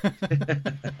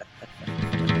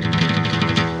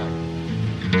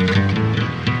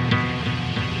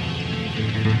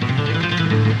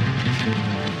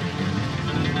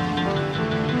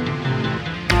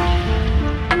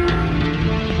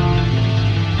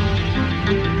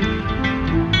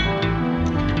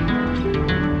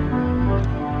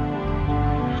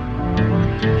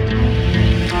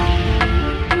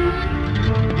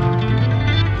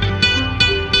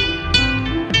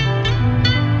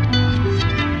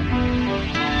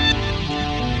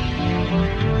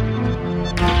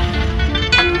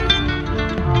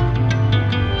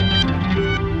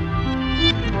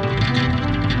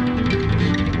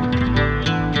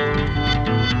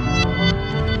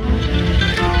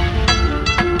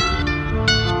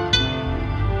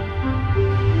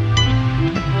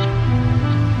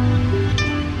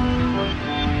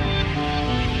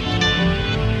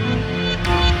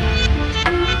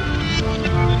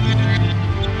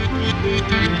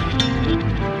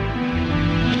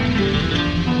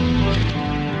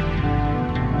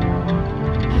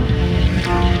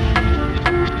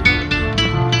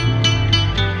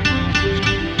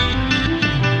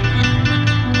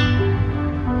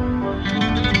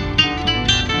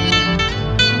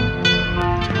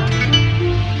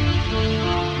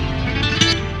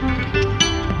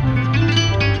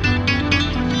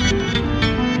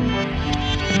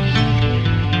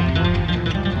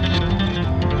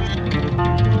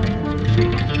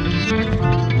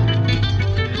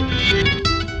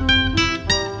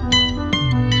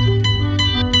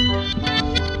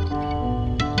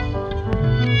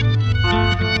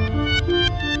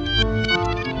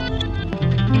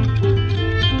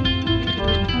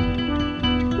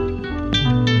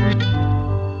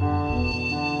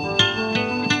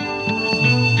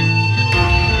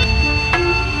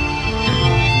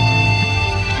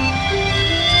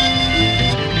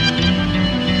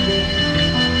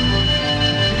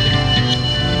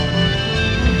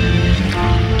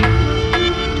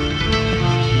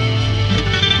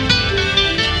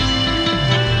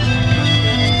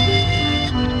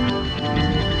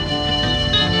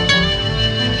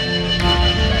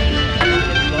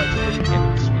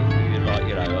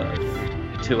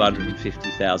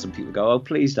 $250,000 people go, oh,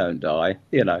 please don't die,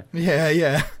 you know.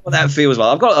 Yeah. Well, that feels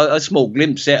like I've got a small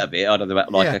glimpse out of it. I don't know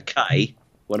about a K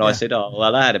when I said, oh,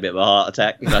 well, I had a bit of a heart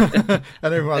attack, you know.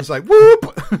 And everyone's like,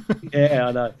 whoop. Yeah,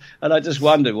 I know. And I just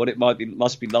wondered what it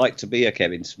must be like to be a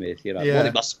Kevin Smith, you know.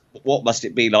 Yeah. What must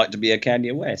it be like to be a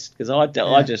Kanye West? Because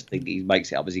I just think he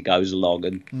makes it up as he goes along,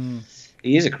 and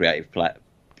he is a creative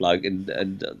bloke,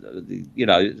 and you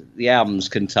know, the albums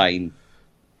contain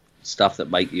stuff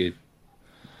that make you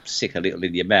sick a little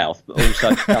in your mouth, but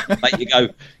also stuff that make you go,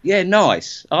 yeah,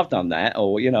 nice, I've done that,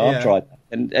 or you know, I've tried that.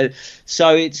 And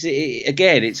so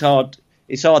it's hard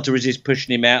to resist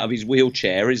pushing him out of his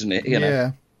wheelchair, isn't it? You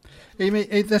know? I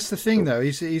mean, that's the thing, though.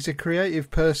 He's a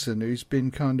creative person who's been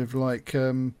kind of like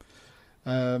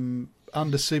under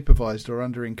supervised or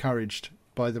under encouraged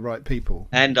by the right people,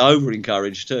 and over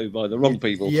encouraged too by the wrong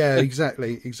people. Yeah,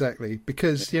 exactly.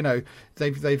 Because you know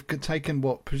they've taken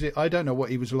what I don't know what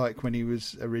he was like when he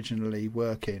was originally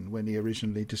working, when he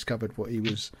originally discovered what he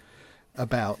was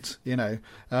about, you know.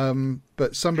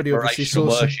 But somebody obviously saw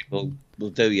worship will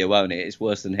do you, won't it? It's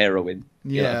worse than heroin.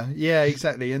 Yeah,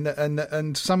 exactly.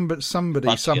 And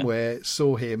somebody somewhere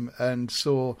saw him and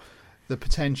saw the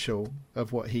potential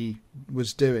of what he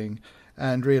was doing,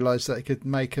 and realised that he could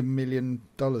make $1 million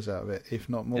out of it, if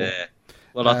not more. Yeah.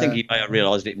 Well, I think he may have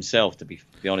realised it himself. To be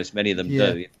honest, many of them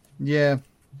do. Yeah.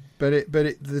 But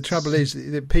the trouble is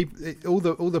that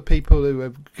all the people who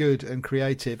are good and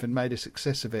creative and made a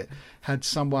success of it had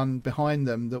someone behind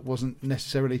them that wasn't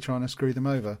necessarily trying to screw them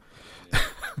over.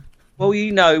 Well,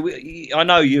 you know, I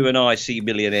know you and I see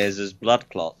millionaires as blood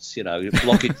clots, you know,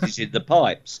 blockages in the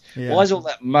pipes. Yeah. Why is all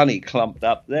that money clumped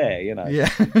up there, you know? Yeah.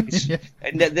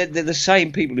 And they're the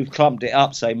same people who've clumped it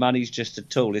up say money's just a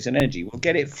tool, it's an energy. Well,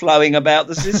 get it flowing about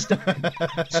the system,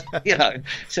 you know,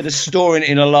 instead of storing it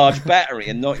in a large battery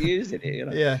and not using it, you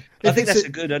know? Yeah. I think that's a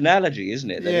good analogy, isn't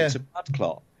it? That it's a blood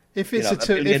clot. If it's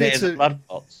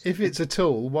if it's a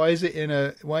tool, why is it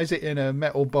in a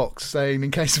metal box saying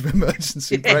in case of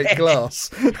emergency break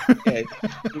glass? Yeah,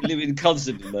 we live in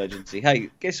constant emergency. Hey,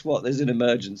 guess what? There's an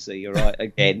emergency. You're right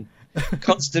again.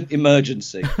 constant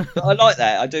emergency. But I like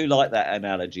that. I do like that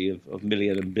analogy of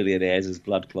million and billionaires as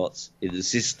blood clots in the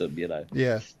system, you know.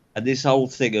 Yeah. And this whole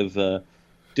thing of,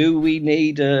 do we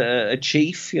need a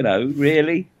chief, you know,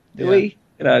 really? Do we?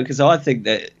 You know, because I think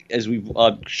that, as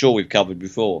I'm sure we've covered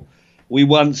before, we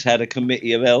once had a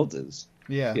committee of elders,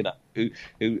 you know, who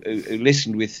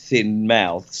listened with thin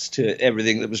mouths to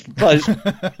everything that was proposed.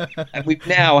 And we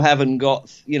now haven't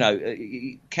got, you know,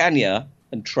 Kanye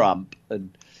and Trump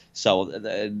and so on,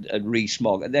 and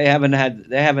Rees-Mogg. They haven't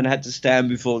had to stand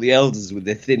before the elders with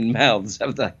their thin mouths,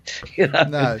 have they? You know?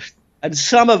 No. And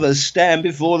some of us stand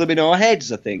before them in our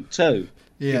heads, I think, too.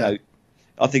 Yeah. You know,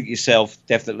 I think yourself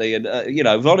definitely, and you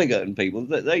know, Vonnegut and people.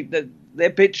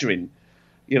 They're picturing,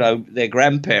 you know, their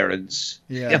grandparents.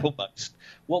 Yeah. Almost.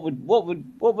 What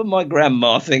would my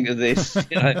grandma think of this?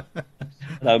 You know, I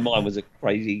know mine was a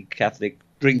crazy Catholic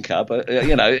drinker, but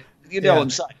you know what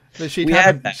I'm saying. But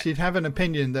she'd have an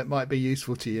opinion that might be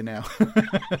useful to you now.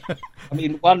 I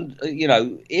mean, you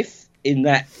know, if in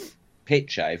that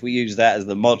picture, if we use that as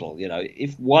the model, you know,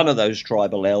 if one of those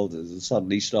tribal elders had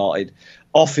suddenly started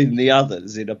offing the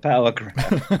others in a power grab,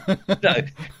 you know,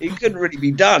 it couldn't really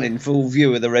be done in full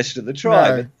view of the rest of the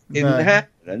tribe. It didn't happen.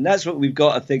 And that's what we've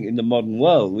got, I think, in the modern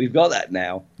world. We've got that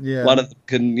now. Yeah. One of them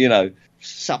can, you know,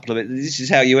 supplement. This is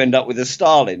how you end up with a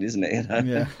Stalin, isn't it? You know?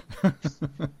 Yeah.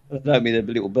 I don't mean a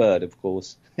little bird, of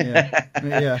course. Yeah.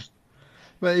 Yeah.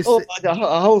 But it's a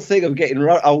whole thing of getting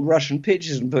old Russian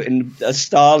pictures and putting a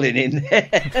Stalin in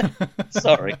there.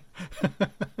 Sorry.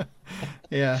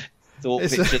 Yeah.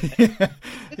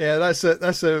 Yeah, that's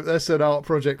an art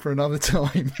project for another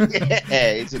time.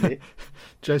 Yeah, isn't it?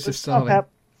 Joseph Stalin.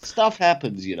 Stuff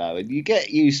happens, you know, and you get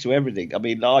used to everything. I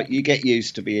mean, like, you get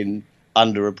used to being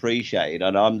underappreciated,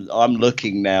 and I'm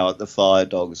looking now at the Fire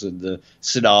Dogs and the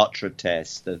Sinatra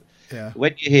test. And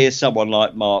when you hear someone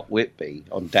like Mark Whitby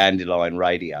on Dandelion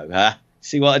Radio,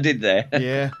 see what I did there?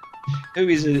 Yeah. Who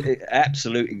is an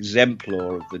absolute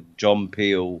exemplar of the John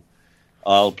Peel,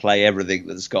 I'll play everything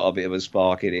that's got a bit of a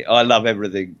spark in it. I love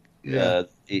everything. Yeah.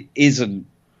 It isn't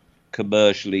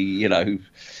commercially, you know,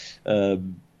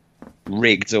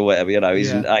 rigged or whatever, you know,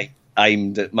 isn't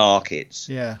aimed at markets.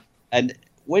 Yeah. And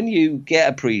when you get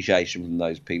appreciation from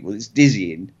those people, it's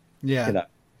dizzying. Yeah. You know,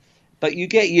 but you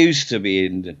get used to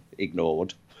being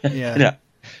ignored. Yeah. You know?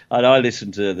 And I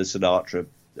listened to the Sinatra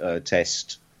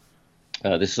test.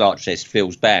 The Sinatra test,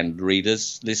 Phil's band,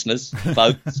 listeners,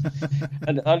 folks.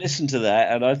 And I listened to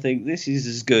that, and I think this is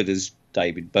as good as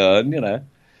David Byrne, you know.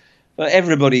 But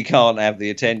everybody can't have the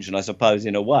attention, I suppose,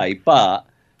 in a way. But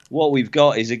what we've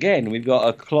got is, again, we've got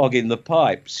a clog in the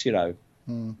pipes, you know.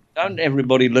 Don't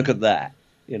everybody look at that.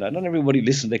 You know, not everybody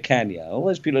listen to Kanye. All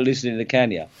those people are listening to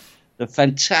Kanye. The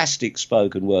fantastic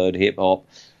spoken word, hip-hop,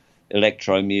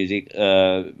 electro music,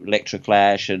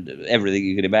 electroclash, and everything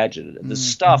you can imagine. The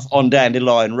stuff on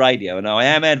Dandelion Radio, and I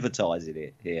am advertising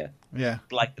it here,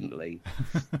 blatantly.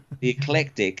 The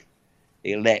eclectic,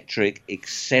 electric,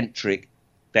 eccentric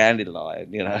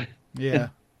Dandelion, you know. Yeah.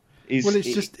 It's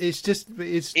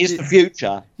the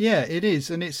future. Yeah, it is,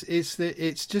 and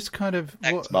it's just kind of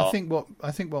Thanks, what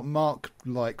I think what Mark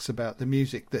likes about the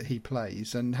music that he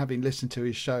plays, and having listened to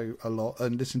his show a lot,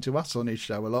 and listened to us on his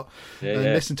show a lot, and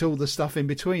listened to all the stuff in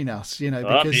between us, you know,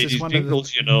 because it's one of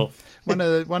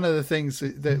the things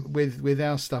that with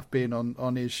our stuff being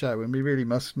on his show, and we really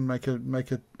must make a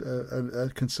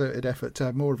concerted effort to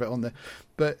have more of it on there.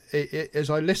 But as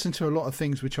I listen to a lot of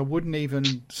things which I wouldn't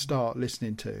even start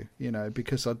listening to, you know,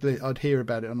 because I'd hear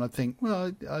about it and I'd think,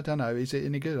 well, I don't know, is it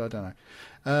any good? I don't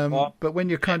know. But when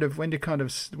you're kind of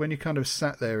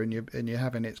sat there and you're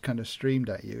having it kind of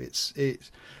streamed at you,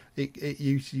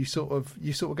 you sort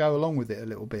of go along with it a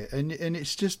little bit, and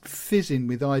it's just fizzing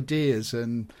with ideas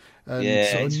and sort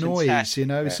of noise, fantastic, you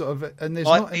know, sort of, and there's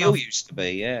not enough. Used to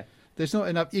be, There's not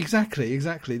enough. Exactly. There's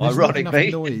Ironically. not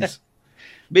enough noise.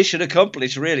 Mission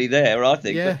accomplished, really, there, I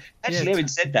think. Yeah, but actually, having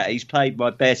said that, he's paid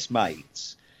my best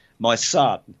mates, my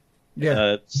son,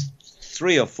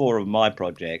 3 or 4 of my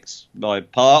projects, my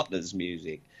partner's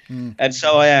music. And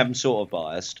so I am sort of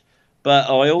biased. But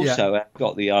I also have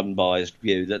got the unbiased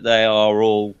view that they are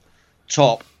all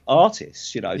top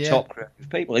artists, you know, top creative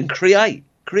people. And create.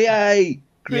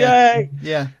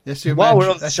 Yeah, that's your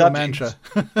mantra.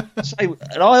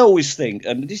 And I always think,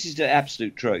 and this is the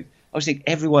absolute truth, I always think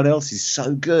everyone else is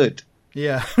so good.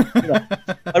 Yeah. You know,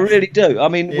 I really do. I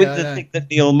mean, with the thing that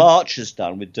Neil March has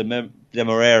done with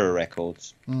Demerara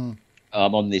Records,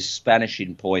 on this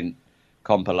Spanishing Point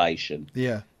compilation.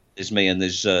 Yeah. There's me and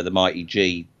there's the Mighty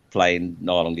G playing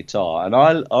nylon guitar. And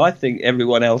I think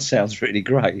everyone else sounds really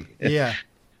great. Yeah.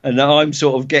 and I'm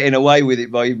sort of getting away with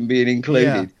it by even being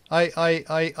included. I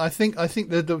think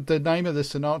the name of the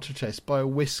Sinatra test by a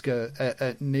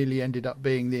whisker nearly ended up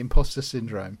being the imposter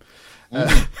syndrome.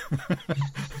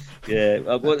 Yeah,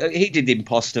 well, he did the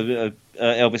imposter,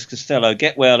 Elvis Costello.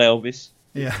 Get well, Elvis.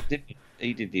 Yeah,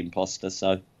 he did the imposter.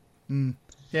 So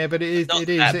yeah, but it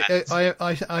is.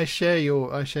 I share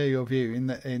your view in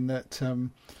that.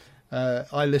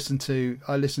 I listen to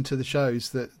the shows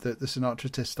that the Sinatra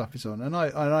test stuff is on, and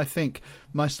I think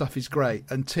my stuff is great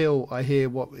until I hear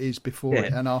what is before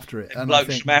it and after it. And blokes I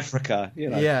think, from Africa, you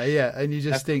know. Yeah, and you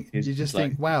just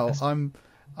think, wow,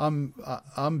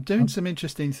 I'm doing some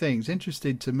interesting things,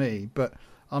 interesting to me, but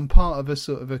I'm part of a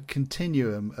sort of a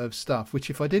continuum of stuff, which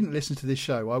if I didn't listen to this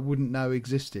show, I wouldn't know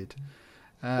existed.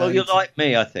 Well, you're like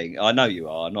me, I think. I know you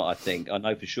are. Not I think. I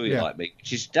know for sure you're like me.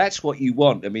 That's what you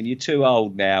want. I mean, you're too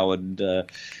old now, and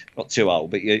not too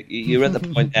old, but you're at the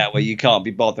point now where you can't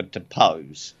be bothered to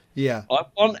pose. Yeah. I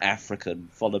want African,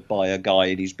 followed by a guy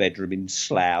in his bedroom in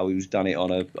Slough who's done it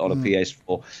on a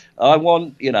PS4. I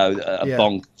want, a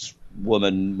bonkers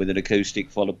woman with an acoustic,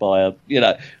 followed by a,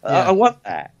 I want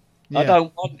that. Yeah. I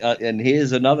don't want, and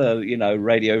here's another,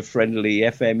 radio-friendly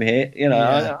FM hit.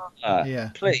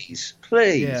 Please.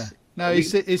 Yeah. No,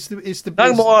 it's the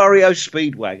no more REO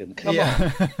Speedwagon. Come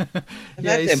on.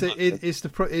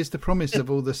 It's the promise of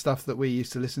all the stuff that we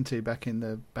used to listen to back in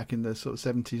the sort of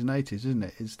 70s and 80s, isn't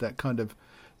it? It's that kind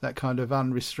of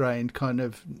unrestrained kind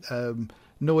of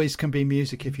noise can be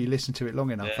music if you listen to it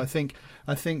long enough. Yeah.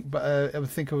 I think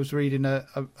I was reading I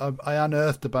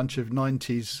unearthed a bunch of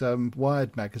 90s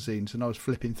Wired magazines, and I was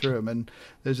flipping through them, and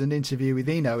there's an interview with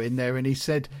Eno in there, and he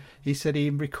said he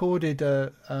recorded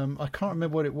I can't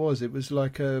remember what it was. It was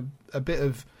like a bit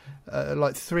of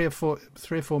like 3 or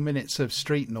 4 minutes of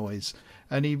street noise,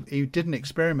 and he did an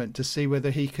experiment to see whether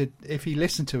he could, if he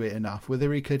listened to it enough,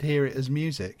 whether he could hear it as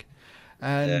music.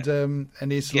 And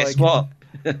and he's guess like, what?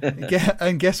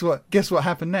 And guess what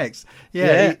happened next?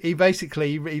 He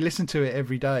basically listened to it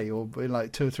every day, or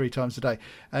like 2 or 3 times a day,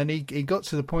 and he got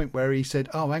to the point where he said,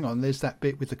 "Oh, hang on, there's that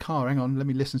bit with the car. Hang on, let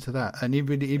me listen to that." And he'd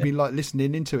be like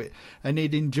listening into it, and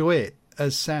he'd enjoy it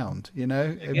as sound,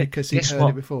 because he'd heard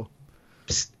it before.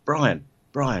 Psst,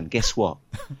 Brian, guess what?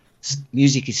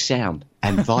 Music is sound,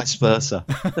 and vice versa.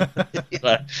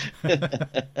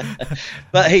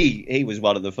 But he was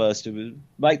one of the first to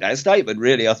make that statement.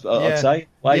 Really, I'd say.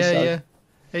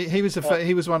 He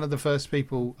was one of the first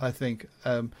people, I think,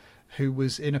 who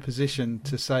was in a position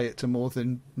to say it to more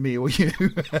than me or you.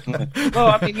 Well,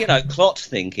 I mean, clot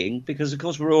thinking, because of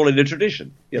course we're all in a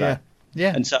tradition. Yeah.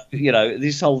 And so,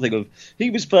 this whole thing of, he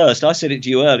was first. I said it to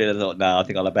you earlier, and I thought, no, I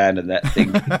think I'll abandon that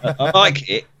thing. I like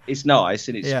it. It's nice,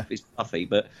 and it's fluffy,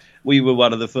 but we were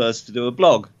one of the first to do a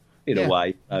blog, in a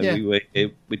way.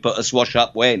 We put a swash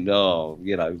up when, before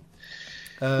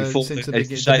since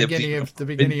the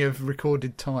beginning of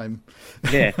recorded time.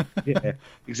 Yeah,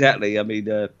 exactly. I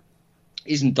mean,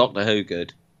 isn't Doctor Who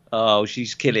good? Oh,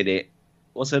 she's killing it.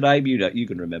 What's her name? You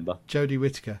can remember. Jodie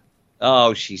Whittaker.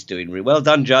 Oh, she's doing really well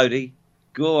done, Jodie.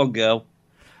 Go on, girl.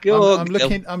 I'm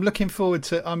looking forward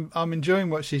to. I'm enjoying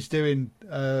what she's doing,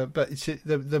 but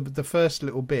the first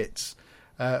little bits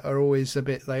are always a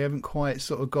bit. They haven't quite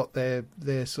sort of got their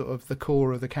sort of the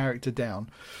core of the character down.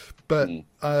 But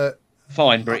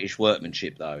fine British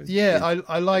workmanship, though. Yeah,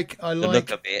 I like the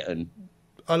look of it, and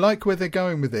I like where they're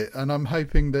going with it, and I'm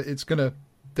hoping that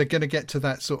they're gonna get to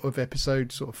that sort of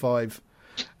episode 5,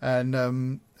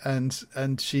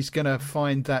 and she's going to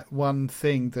find that one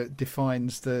thing that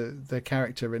defines the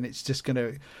character, and it's just going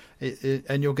to,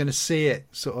 and you're going to see it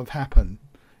sort of happen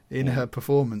in her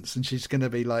performance, and she's going to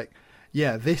be like,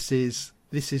 yeah, this is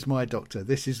my Doctor.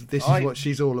 This is what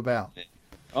she's all about.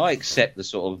 I accept the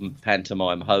sort of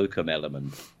pantomime hokum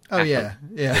element. Oh yeah.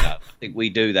 I think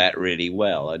we do that really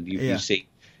well, and you see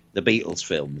the Beatles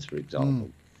films, for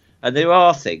example, and there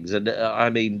are things, and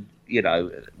I mean,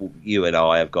 you and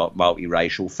I have got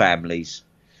multiracial families.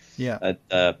 Yeah.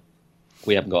 And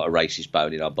we haven't got a racist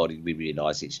bone in our body. We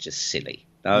realise it's just silly.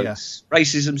 No,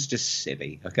 racism's just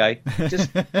silly, okay? Just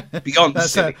beyond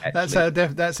silly. That's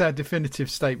our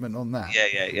definitive statement on that.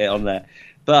 Yeah, on that.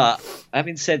 But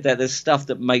having said that, there's stuff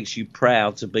that makes you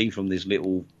proud to be from this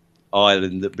little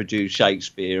island that produced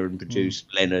Shakespeare and produced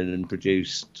Lennon and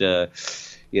produced, all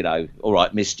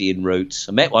right, Misty and Roots.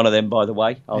 I met one of them, by the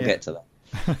way. I'll get to that.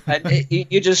 And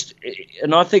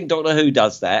and I think Doctor Who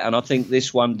does that, and I think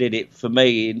this one did it for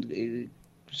me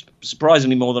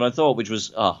surprisingly more than I thought, which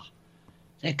was,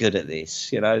 they're good at this.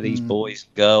 These boys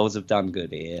and girls have done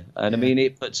good here. And I mean,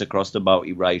 it puts across the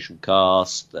multiracial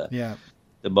cast, the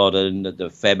modern, the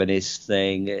feminist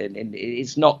thing, and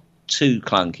it's not too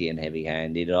clunky and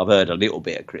heavy-handed. I've heard a little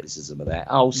bit of criticism of that.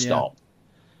 Oh, stop.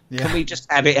 Yeah. Can we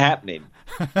just have it happening?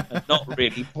 And not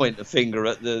really point the finger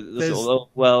at the sort of,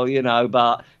 well, you know,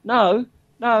 but no,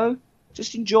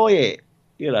 just enjoy it,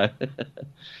 you know.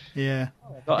 Yeah.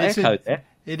 Got echoed there.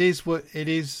 It is what it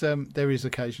is. There is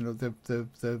occasional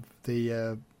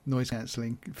the noise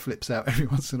cancelling flips out every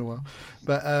once in a while,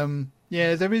 but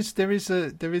yeah, there is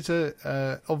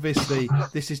a obviously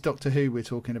this is Doctor Who we're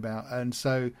talking about, and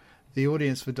so the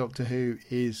audience for Doctor Who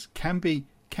can be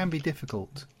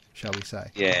difficult, shall we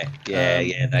say? Yeah,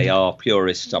 they are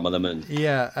purists, some of them, and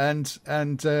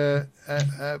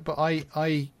but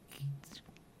I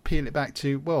peel it back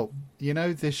to, well, you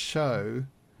know, this show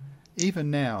even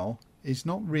now is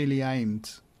not really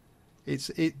aimed.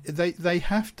 They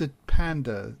have to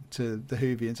pander to the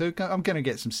Whovians. So I'm going to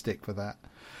get some stick for that.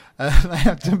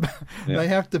 They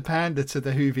have to pander to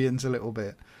the Whovians a little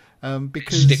bit,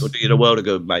 because stick will do you the world of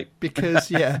good, mate. Because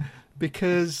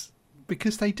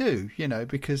they do, you know,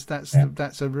 because that's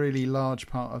a really large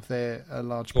part of their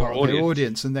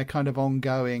audience, and they're kind of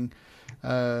ongoing.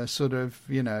 Sort of,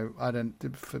 you know,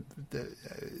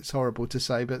 it's horrible to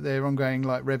say, but they're ongoing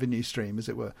like revenue stream, as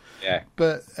it were. Yeah.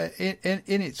 But in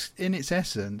its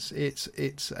essence, it's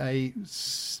a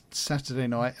Saturday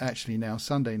night, actually now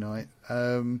Sunday night,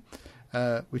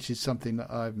 which is something that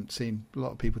I haven't seen a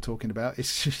lot of people talking about.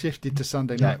 It's shifted to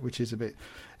Sunday night, which is a bit.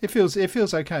 It feels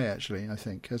okay, actually. I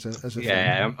think as a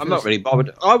film. I'm not really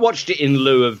bothered. I watched it in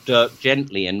lieu of Dirk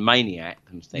Gently and Maniac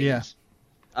and things. Yeah.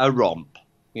 A romp.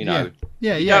 You know,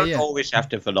 you don't always have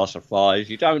to philosophise.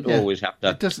 You don't always have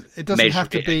to. It doesn't have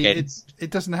to be. It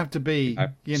doesn't have to be.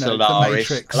 You know, Solaris,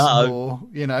 The Matrix, or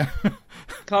you know.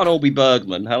 Can't all be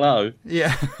Bergman. Hello.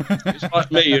 Yeah. It's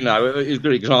like me. You know, a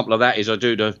good example of that is I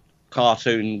do the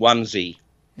cartoon onesie.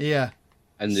 Yeah.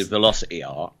 And the velocity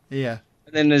art. Yeah.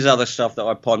 And then there's other stuff that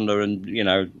I ponder and, you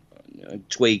know,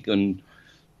 tweak and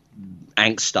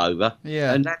angst over.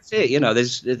 Yeah. And that's it. You know,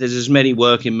 there's as many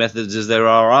working methods as there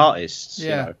are artists. Yeah.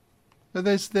 You know. But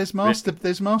there's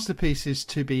masterpieces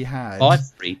to be had. By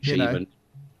reach, you know. even.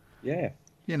 Yeah.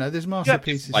 You know, there's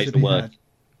masterpieces to be had.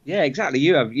 Yeah, exactly.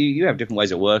 You have different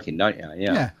ways of working, don't you?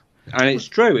 Yeah. And it's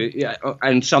true. Yeah.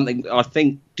 And something I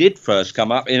think did first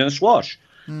come up in a swash,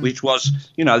 which was,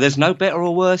 you know, there's no better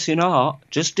or worse in art,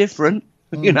 just different.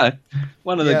 You know,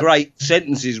 one of the great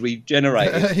sentences we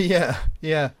generated.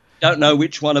 Yeah. Don't know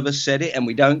which one of us said it, and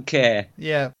we don't care.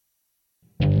 Yeah.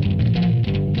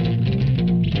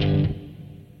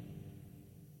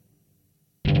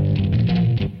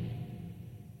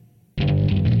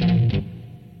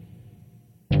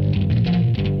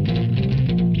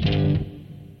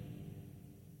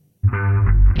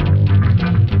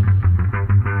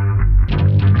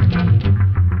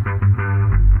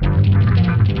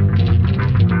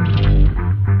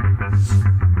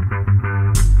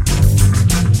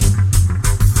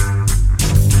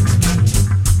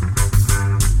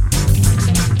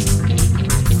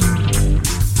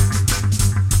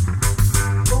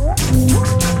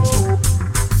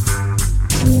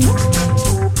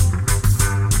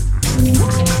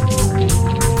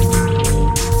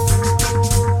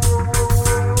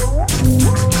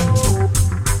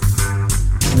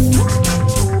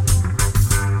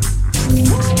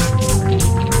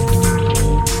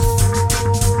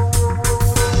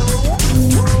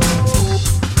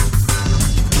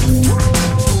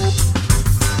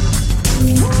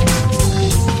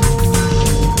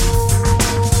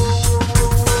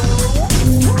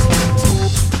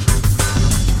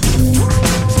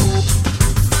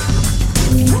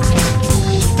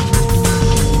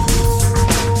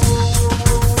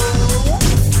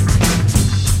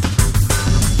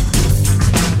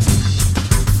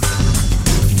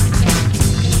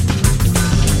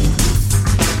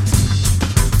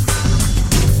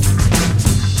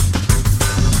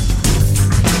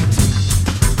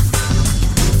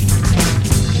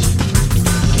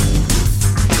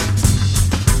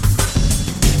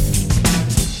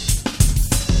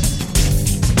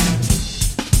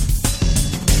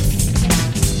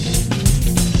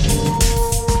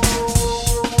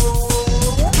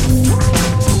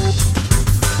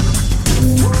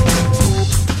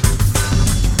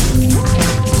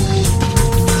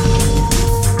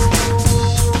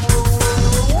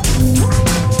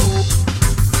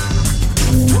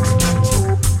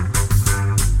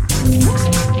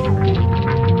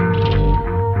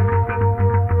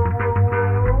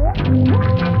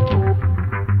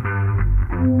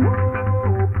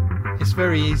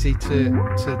 Easy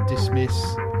to dismiss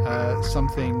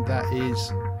something that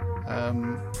is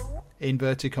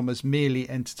inverted commas merely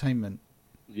entertainment.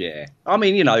 Yeah, I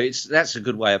mean, you know, that's a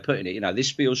good way of putting it. You know,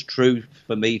 this feels true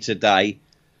for me today.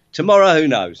 Tomorrow, who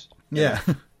knows? Yeah.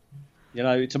 You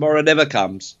know, tomorrow never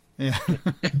comes. Yeah.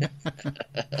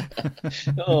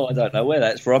 Oh, I don't know where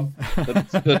that's from, but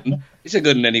it's a good one. It's a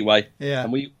good one anyway. Yeah.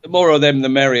 And the more of them, the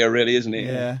merrier, really, isn't it?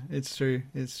 Yeah, it's true.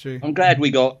 It's true. I'm glad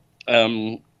we got.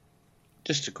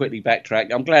 Just to quickly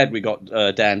backtrack, I'm glad we got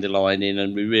Dandelion in,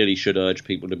 and we really should urge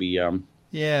people to be.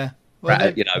 Yeah.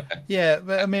 Well, you know. Yeah,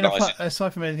 but I mean, nice.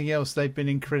 aside from anything else, they've been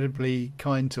incredibly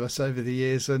kind to us over the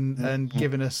years and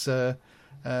given us a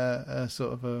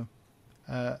sort of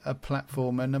a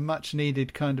platform and a much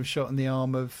needed kind of shot in the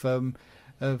arm of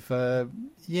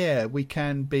we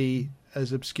can be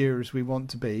as obscure as we want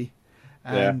to be,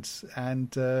 and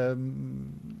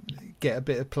get a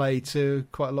bit of play to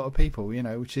quite a lot of people, you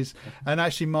know, which is, and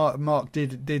actually Mark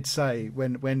did say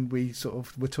when we sort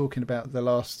of were talking about the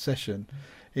last session,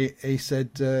 he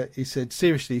said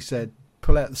seriously, he said,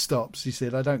 pull out the stops. He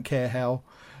said, I don't care how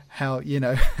you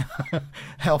know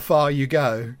how far you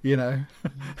go, you know.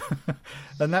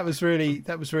 And that was really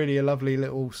a lovely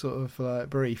little sort of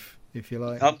brief, if you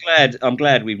like. I'm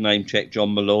glad we've name checked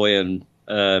John Malloy and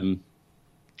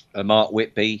Mark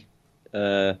Whitby.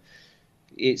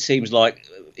 It seems like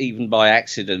even by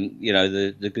accident, you know,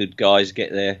 the good guys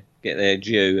get their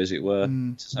due, as it were,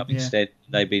 to some extent.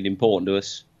 They've been important to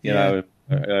us, you know.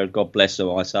 God bless them,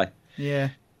 I say. Yeah.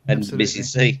 And absolutely. Mrs.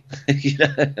 C. You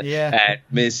know? Yeah. And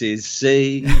Mrs.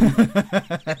 C.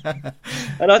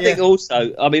 And I think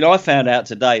also, I mean, I found out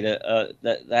today that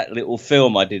that little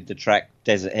film I did the track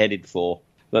Desert Headed for,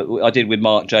 but I did with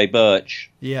Mark J.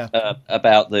 Birch. Yeah.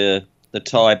 About the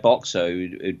Thai boxer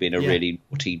who'd been a really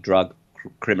naughty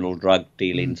criminal drug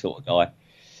dealing sort of guy.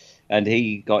 And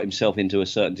he got himself into a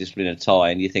certain discipline of Thai,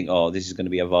 and you think, oh, this is going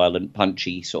to be a violent,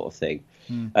 punchy sort of thing.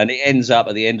 And it ends up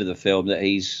at the end of the film that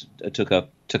he's took a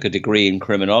degree in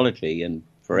criminology and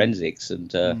forensics,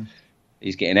 and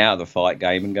he's getting out of the fight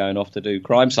game and going off to do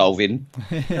crime solving.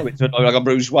 It's like a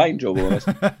Bruce Wayne job almost.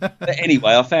 But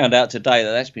anyway, I found out today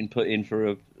that that's been put in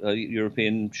for a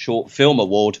European Short Film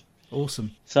Award.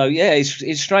 Awesome. So yeah,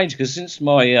 it's strange because since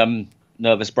my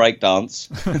nervous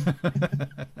breakdance,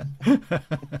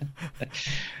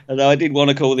 and I did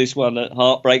want to call this one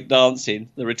Heartbreak Dancing,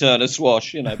 the return of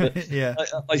Swash, you know. But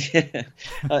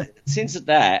since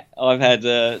that, I've had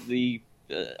I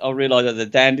realised that the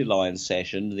Dandelion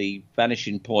session, the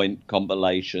Vanishing Point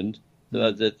compilation,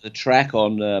 the track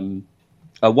on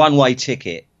a One-Way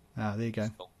Ticket. Ah, there you go.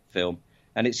 Film,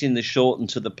 and it's in the Short and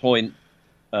to the Point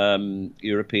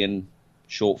European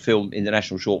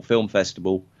International Short Film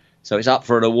Festival. So it's up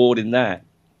for an award in that.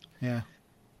 Yeah.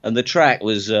 And the track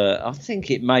was, I think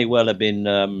it may well have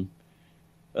been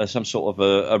some sort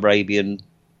of Arabian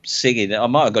singing. I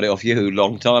might have got it off you a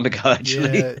long time ago,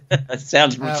 actually. Yeah.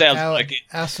 sounds like it.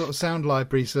 Our sort of sound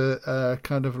libraries are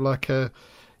kind of like a,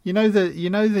 in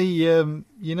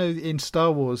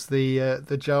Star Wars the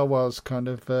Jawas kind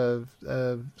of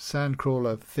sand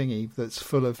crawler thingy that's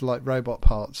full of like robot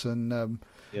parts and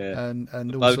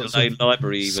all sorts of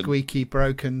library squeaky,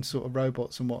 broken sort of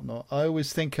robots and whatnot. I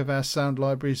always think of our sound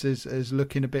libraries as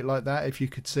looking a bit like that, if you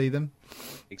could see them.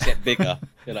 Except bigger,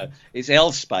 you know. It's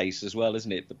L-Space as well,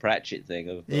 isn't it? The Pratchett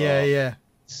thing. Yeah.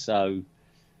 So,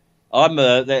 I'm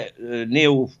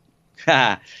Neil...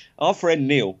 our friend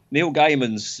Neil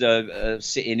Gaiman's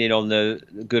sitting in on the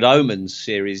Good Omens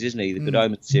series, isn't he? The Good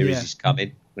Omens series is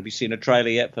coming. Have you seen a trailer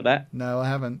yet for that? No, I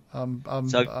haven't.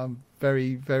 I'm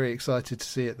very, very excited to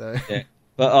see it, though. Yeah,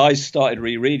 but I started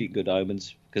rereading Good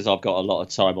Omens because I've got a lot of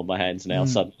time on my hands now.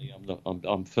 Suddenly,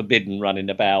 I'm forbidden running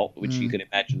about, which you can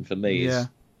imagine for me is,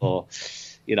 or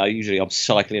you know, usually I'm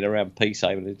cycling around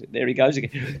Peacehaven. There he goes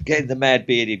again, getting the mad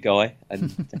bearded guy.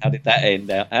 And how did that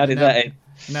end? How did that end?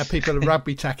 Now people are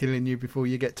rugby tackling you before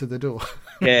you get to the door.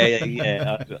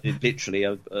 Yeah. Literally,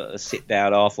 a sit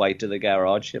down halfway to the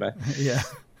garage, you know. Yeah.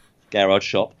 Garage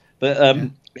shop. But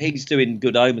he's doing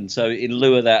Good Omens. So in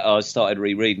lieu of that, I started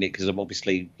rereading it because I'm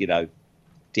obviously, you know,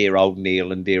 dear old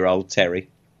Neil and dear old Terry.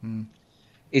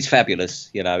 It's fabulous,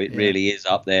 you know. It really is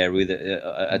up there with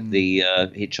at the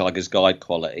Hitchhiker's Guide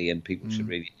quality, and people should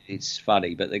really. It's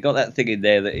funny, but they got that thing in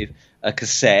there that if a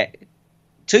cassette.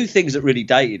 Two things that really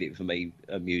dated it for me,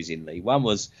 amusingly. One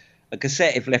was a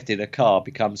cassette, if left in a car,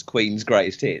 becomes Queen's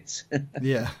greatest hits.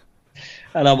 Yeah.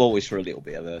 And I'm always for a little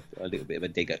bit of a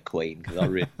dig at Queen because I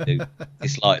really do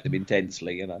dislike them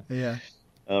intensely, you know. Yeah.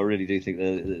 I really do think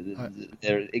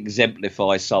they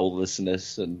exemplify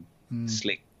soullessness and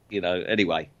slick, you know.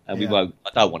 Anyway, and I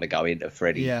don't want to go into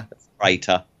Freddie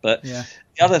Prater, but the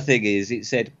other thing is, it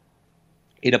said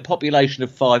in a population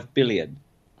of 5 billion.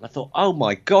 I thought, oh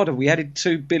my God, have we added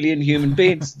 2 billion human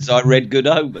beings since I read Good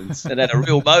Omens? And had a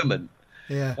real moment.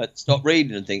 Yeah. I'd stop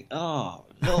reading and think, oh,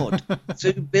 Lord,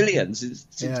 2 billion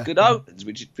since Good Omens,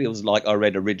 which it feels like I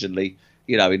read originally.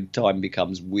 You know, in time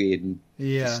becomes weird and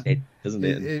distant, doesn't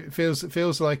it? It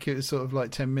feels like it was sort of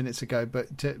like 10 minutes ago, but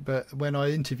when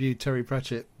I interviewed Terry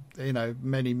Pratchett, you know,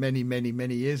 many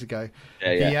years ago,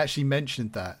 he actually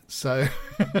mentioned that. So,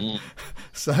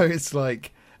 so it's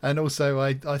like, and also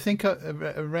I think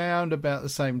around about the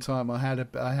same time I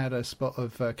had a spot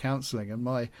of counselling, and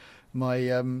my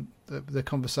the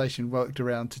conversation worked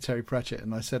around to Terry Pratchett,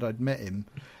 and I said I'd met him.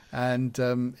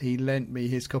 And he lent me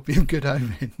his copy of Good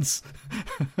Omens.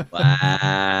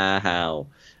 Wow!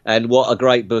 And what a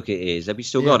great book it is. Have you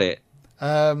still got it?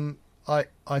 I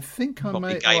think I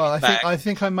may. Well, I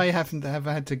think I may have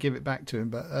had to give it back to him.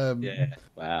 But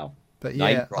wow. But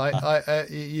yeah,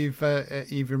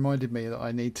 you've reminded me that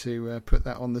I need to put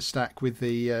that on the stack with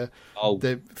the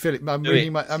Philip. I'm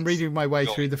reading my way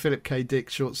through the Philip K. Dick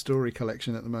short story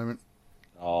collection at the moment.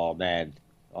 Oh man.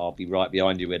 I'll be right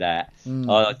behind you with that.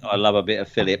 I love a bit of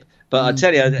Philip, but I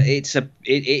tell you,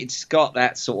 it's got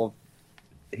that sort of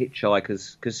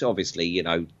hitchhikers, because obviously, you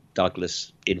know,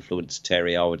 Douglas influenced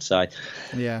Terry, I would say.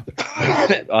 Yeah.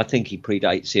 I think he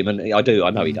predates him, and I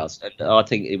know he does. And I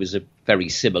think it was a very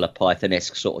similar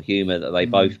Python-esque sort of humour that they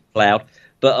both ploughed.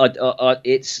 But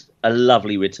it's a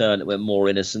lovely return to a more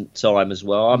innocent time as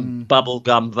well. I'm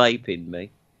bubblegum vaping me.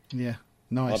 Yeah.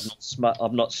 Nice.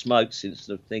 I've not smoked since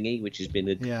the thingy, which has been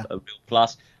a real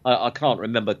plus. I can't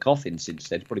remember coughing since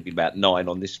then. It's probably been about 9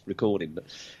 on this recording, but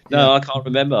no, I can't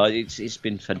remember. It's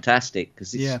been fantastic,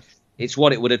 because it's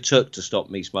what it would have took to stop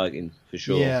me smoking, for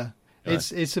sure. Yeah,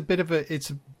 it's a bit of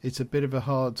a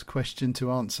hard question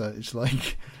to answer. It's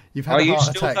like, you've had a heart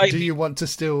attack. Vaping? Do you want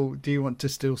to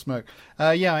still smoke?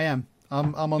 Yeah, I am.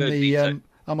 I'm on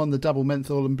the double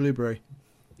menthol and blueberry.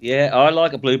 Yeah, I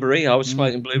like a blueberry. I was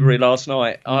smoking blueberry last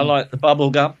night. I like the bubble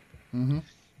gum.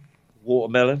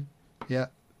 Watermelon. Yeah.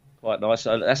 Quite nice.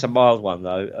 That's a mild one,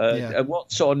 though. And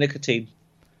what sort of nicotine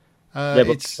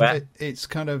level? It's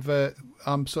kind of...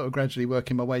 I'm sort of gradually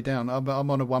working my way down. I'm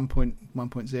on a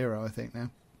 1.0, I think, now.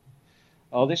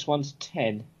 Oh, this one's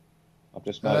 10. I've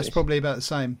just noticed. That's probably about the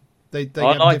same. They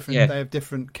have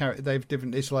different...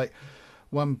 It's like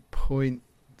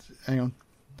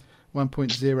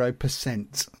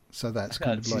 1.0%, so that's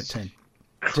kind of like 10.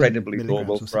 Incredibly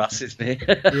normal for us, isn't it?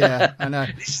 Yeah, I know.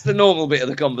 This is the normal bit of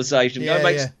the conversation. Go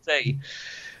make some tea.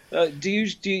 Do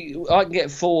you? I can get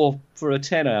 4 for a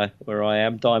tenner where I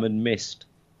am. Diamond Mist.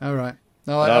 All right.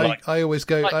 No, I always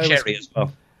go. I cherry as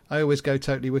well. I always go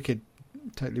Totally Wicked.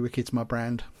 Totally Wicked's my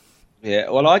brand.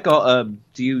 Yeah. Well, I got.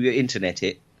 Do you internet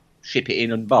it? Ship it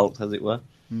in bulk, as it were.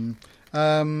 No,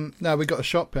 we got a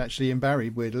shop actually in Barry.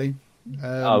 Weirdly.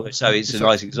 So it's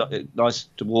nice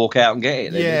to walk out and get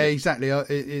it then, yeah, exactly.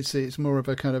 It's more of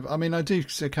a kind of, I mean, I do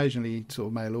occasionally sort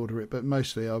of mail order it, but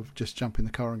mostly I'll just jump in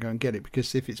the car and go and get it,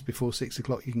 because if it's before 6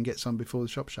 o'clock you can get some before the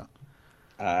shop shut.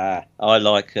 I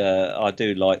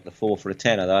do like the 4 for a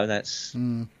tenner though. That's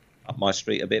up my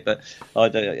street a bit, but I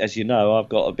do, as you know, I've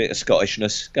got a bit of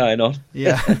Scottishness going on.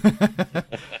 Yeah.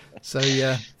 So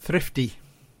yeah, thrifty.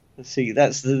 See,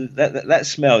 that's that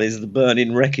smell is the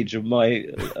burning wreckage of my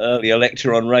earlier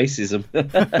lecture on racism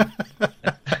that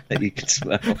you can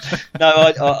smell.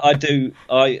 No, I do.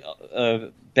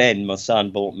 Ben, my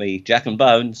son, bought me Jack and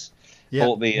Bones. Yep.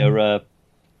 Bought me a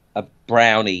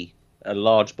brownie, a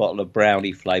large bottle of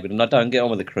brownie flavoured, and I don't get on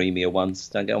with the creamier ones.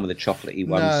 Don't get on with the chocolatey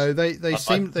ones. No, they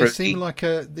seem like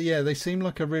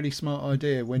a really smart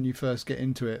idea when you first get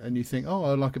into it, and you think, oh,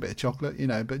 I like a bit of chocolate, you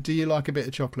know. But do you like a bit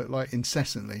of chocolate like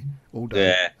incessantly all day?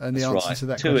 Yeah, and the answer to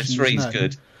that 2 question or 3 is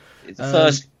good.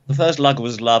 The first lug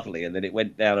was lovely, and then it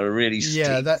went down a really steep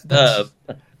curve.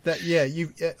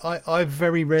 I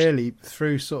very rarely,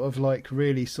 through sort of like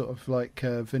really sort of like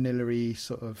vanilla-y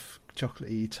sort of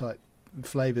chocolatey type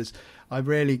flavours, I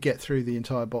rarely get through the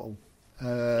entire bottle.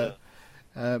 But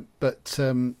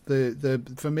the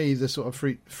for me, the sort of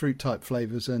fruit type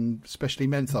flavours, and especially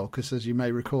menthol, because as you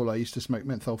may recall, I used to smoke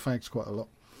menthol fags quite a lot.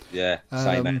 Yeah,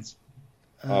 same as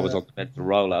I was on the menthol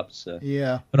roll-ups.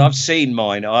 Yeah, but I've seen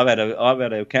mine. I've had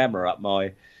a camera up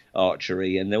my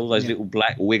archery, and all those little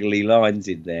black wiggly lines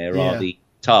in there are the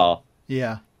tar.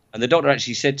 Yeah. And the doctor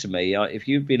actually said to me, if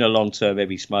you've been a long-term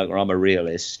heavy smoker, I'm a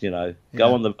realist, you know,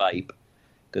 go on the vape,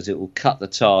 because it will cut the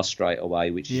tar straight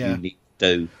away, which you need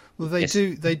to do. Well, they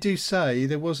do say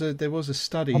there was a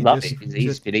study. I love it.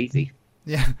 It's been easy.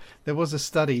 Yeah, there was a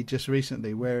study just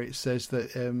recently where it says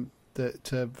that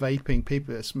vaping,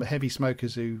 people, heavy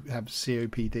smokers who have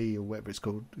COPD or whatever it's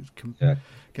called,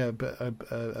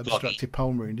 obstructive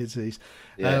pulmonary disease,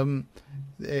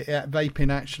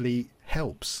 vaping actually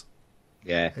helps.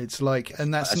 Yeah, it's like,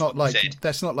 and that's not like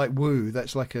woo.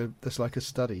 That's like a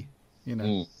study, you know.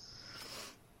 Mm.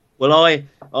 Well,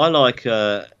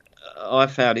 I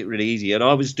found it really easy, and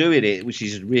I was doing it, which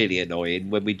is really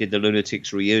annoying, when we did the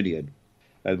Lunatics reunion,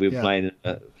 and we were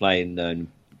playing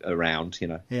around, you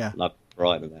know, like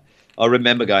Brighton and that. I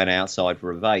remember going outside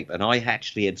for a vape, and I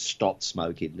actually had stopped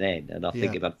smoking then, and I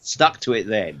think if I'd stuck to it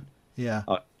then,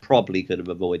 I probably could have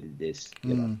avoided this.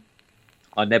 You know,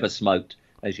 I never smoked,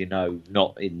 as you know,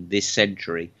 not in this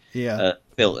century.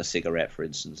 Filter cigarette, for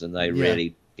instance, and they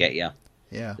really get you.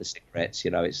 Yeah, the cigarettes,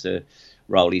 you know, it's the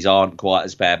rollies aren't quite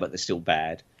as bad, but they're still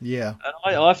bad. Yeah,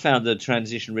 and I found the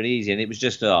transition really easy, and it was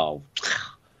just how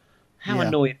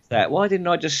annoying is that? Why didn't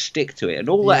I just stick to it? And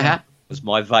all that happened was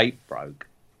my vape broke.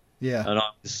 Yeah, and I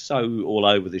was so all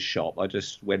over the shop, I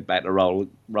just went back to rolling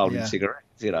cigarettes.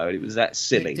 You know, it was that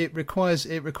silly. It requires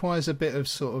a bit of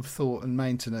sort of thought and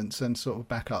maintenance and sort of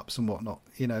backups and whatnot,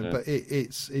 you know. But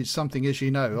it's something, as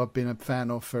you know, I've been a fan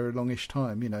of for a longish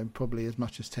time. You know, probably as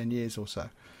much as 10 years or so.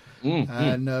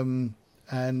 And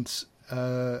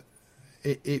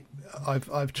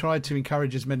I've tried to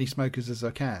encourage as many smokers as I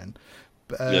can,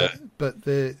 but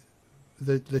the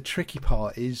tricky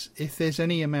part is if there's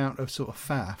any amount of sort of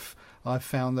faff. I've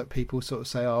found that people sort of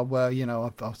say, "Oh, well, you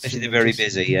know, they're very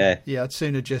busy, yeah. I'd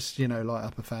sooner just, you know, light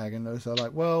up a fag." And they're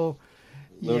like, "Well,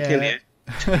 we'll kill you."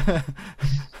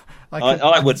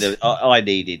 I wouldn't have. I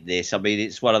needed this. I mean,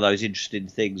 it's one of those interesting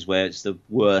things where it's the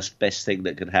best thing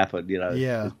that could happen. You know,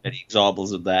 there's many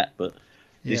examples of that, but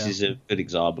this is a good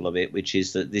example of it, which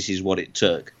is that this is what it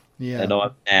took. Yeah. And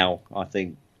I'm now, I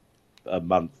think, a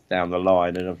month down the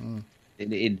line, and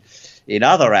in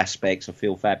other aspects, I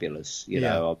feel fabulous. You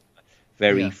know.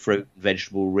 Very fruit and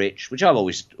vegetable rich, which I've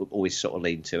always sort of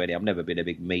leaned to. Anyway, I've never been a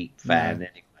big meat fan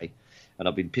anyway, and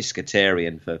I've been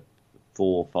pescatarian for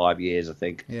 4 or 5 years, I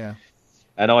think. Yeah,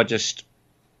 and I've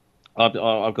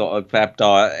got a fab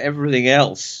diet. Everything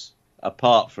else,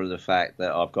 apart from the fact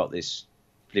that I've got this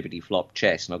flippity flop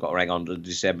chest and I've got to hang on to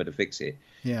December to fix it.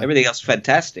 Yeah, everything else is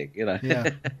fantastic. You know.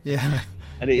 Yeah.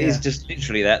 And it is just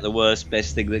literally the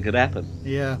best thing that could happen.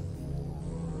 Yeah.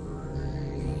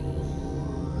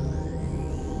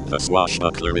 The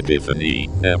Swashbuckler Epiphany,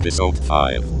 Episode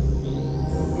 5.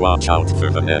 Watch out for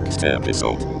the next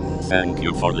episode. Thank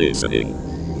you for listening.